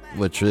people,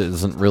 which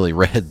isn't really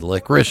red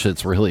licorice,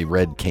 it's really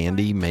red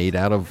candy made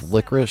out of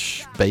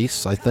licorice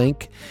base, I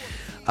think.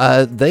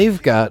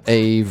 They've got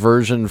a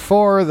version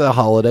for the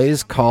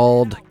holidays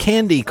called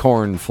candy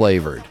corn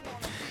flavored.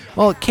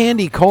 Well,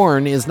 candy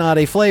corn is not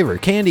a flavor.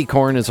 Candy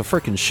corn is a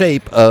frickin'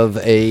 shape of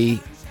a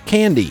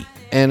candy.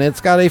 And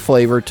it's got a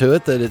flavor to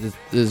it that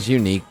is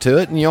unique to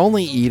it, and you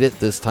only eat it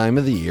this time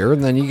of the year,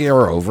 and then you get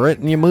over it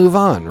and you move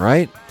on,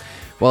 right?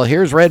 Well,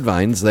 here's red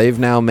vines. They've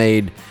now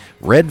made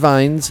red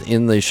vines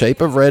in the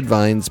shape of red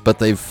vines, but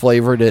they've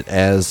flavored it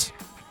as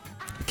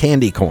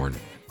candy corn.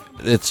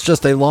 It's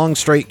just a long,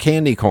 straight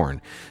candy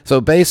corn.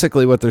 So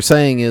basically what they're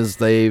saying is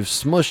they've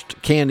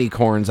smushed candy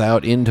corns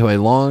out into a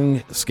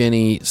long,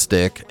 skinny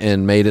stick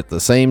and made it the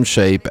same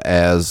shape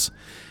as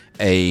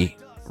a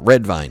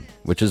red vine,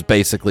 which is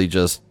basically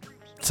just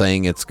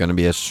saying it's going to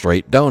be a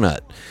straight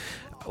donut.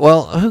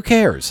 Well, who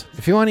cares?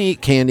 If you want to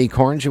eat candy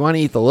corns, you want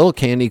to eat the little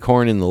candy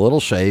corn in the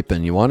little shape,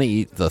 and you want to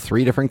eat the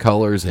 3 different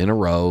colors in a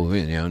row,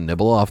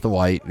 nibble off the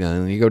white, and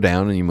then you go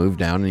down and you move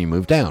down and you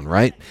move down,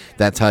 right?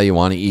 That's how you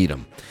want to eat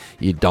them.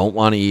 You don't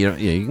want to eat them.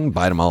 You can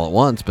bite them all at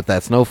once, but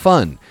that's no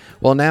fun.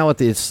 Well, now with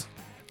these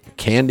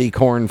candy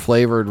corn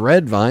flavored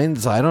red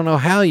vines, I don't know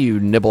how you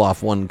nibble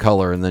off one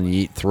color and then you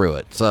eat through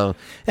it. So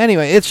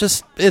anyway, it's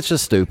just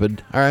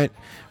stupid. All right.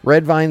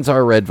 Red vines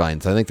are red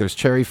vines. I think there's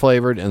cherry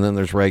flavored and then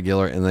there's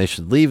regular, and they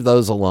should leave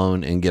those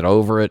alone and get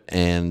over it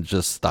and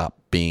just stop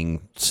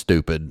being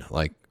stupid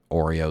like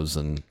Oreos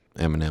and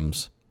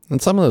M&Ms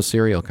and some of those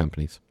cereal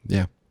companies.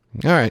 Yeah.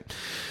 All right.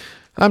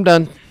 I'm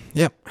done.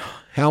 Yep.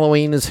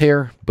 Halloween is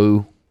here.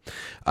 Boo.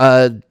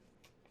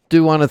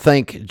 Do want to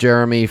thank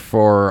Jeremy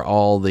for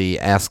all the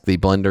Ask the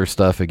Blender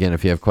stuff. Again,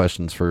 if you have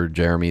questions for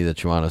Jeremy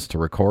that you want us to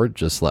record,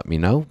 just let me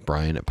know.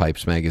 Brian at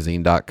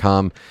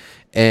pipesmagazine.com.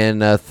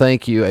 And a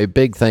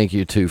big thank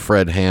you to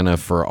Fred Hanna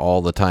for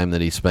all the time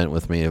that he spent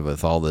with me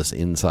with all this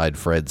Inside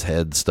Fred's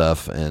Head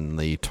stuff and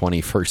the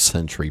 21st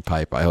Century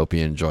Pipe. I hope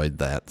you enjoyed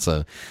that.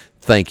 So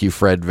thank you,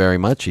 Fred, very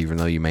much, even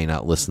though you may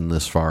not listen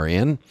this far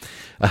in.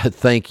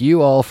 Thank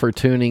you all for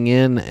tuning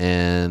in,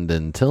 and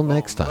until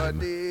next time.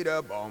 Happy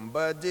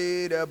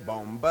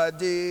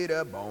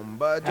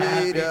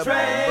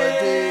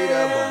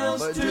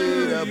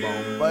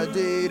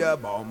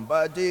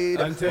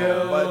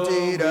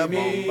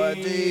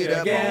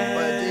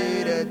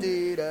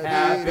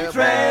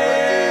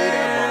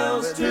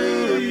trails to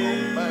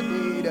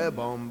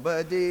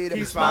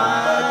keep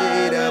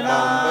smiling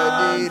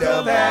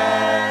till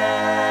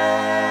then.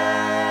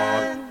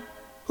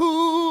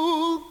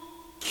 Who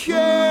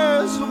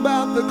cares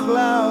about the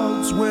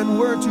clouds when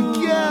we're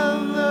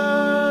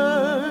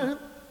together?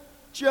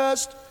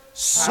 Just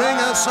sing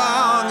a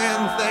song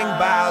and think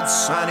about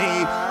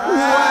sunny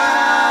weather.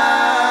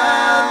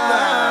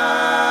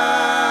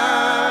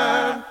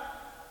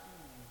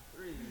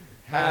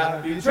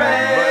 Happy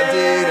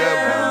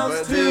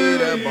trails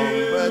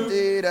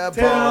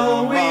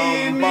till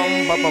we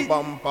meet again.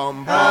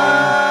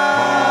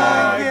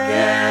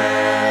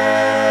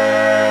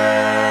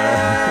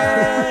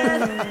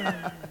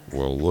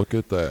 Well, look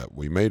at that.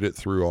 We made it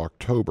through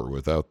October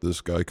without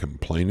this guy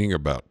complaining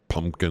about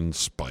pumpkin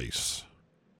spice.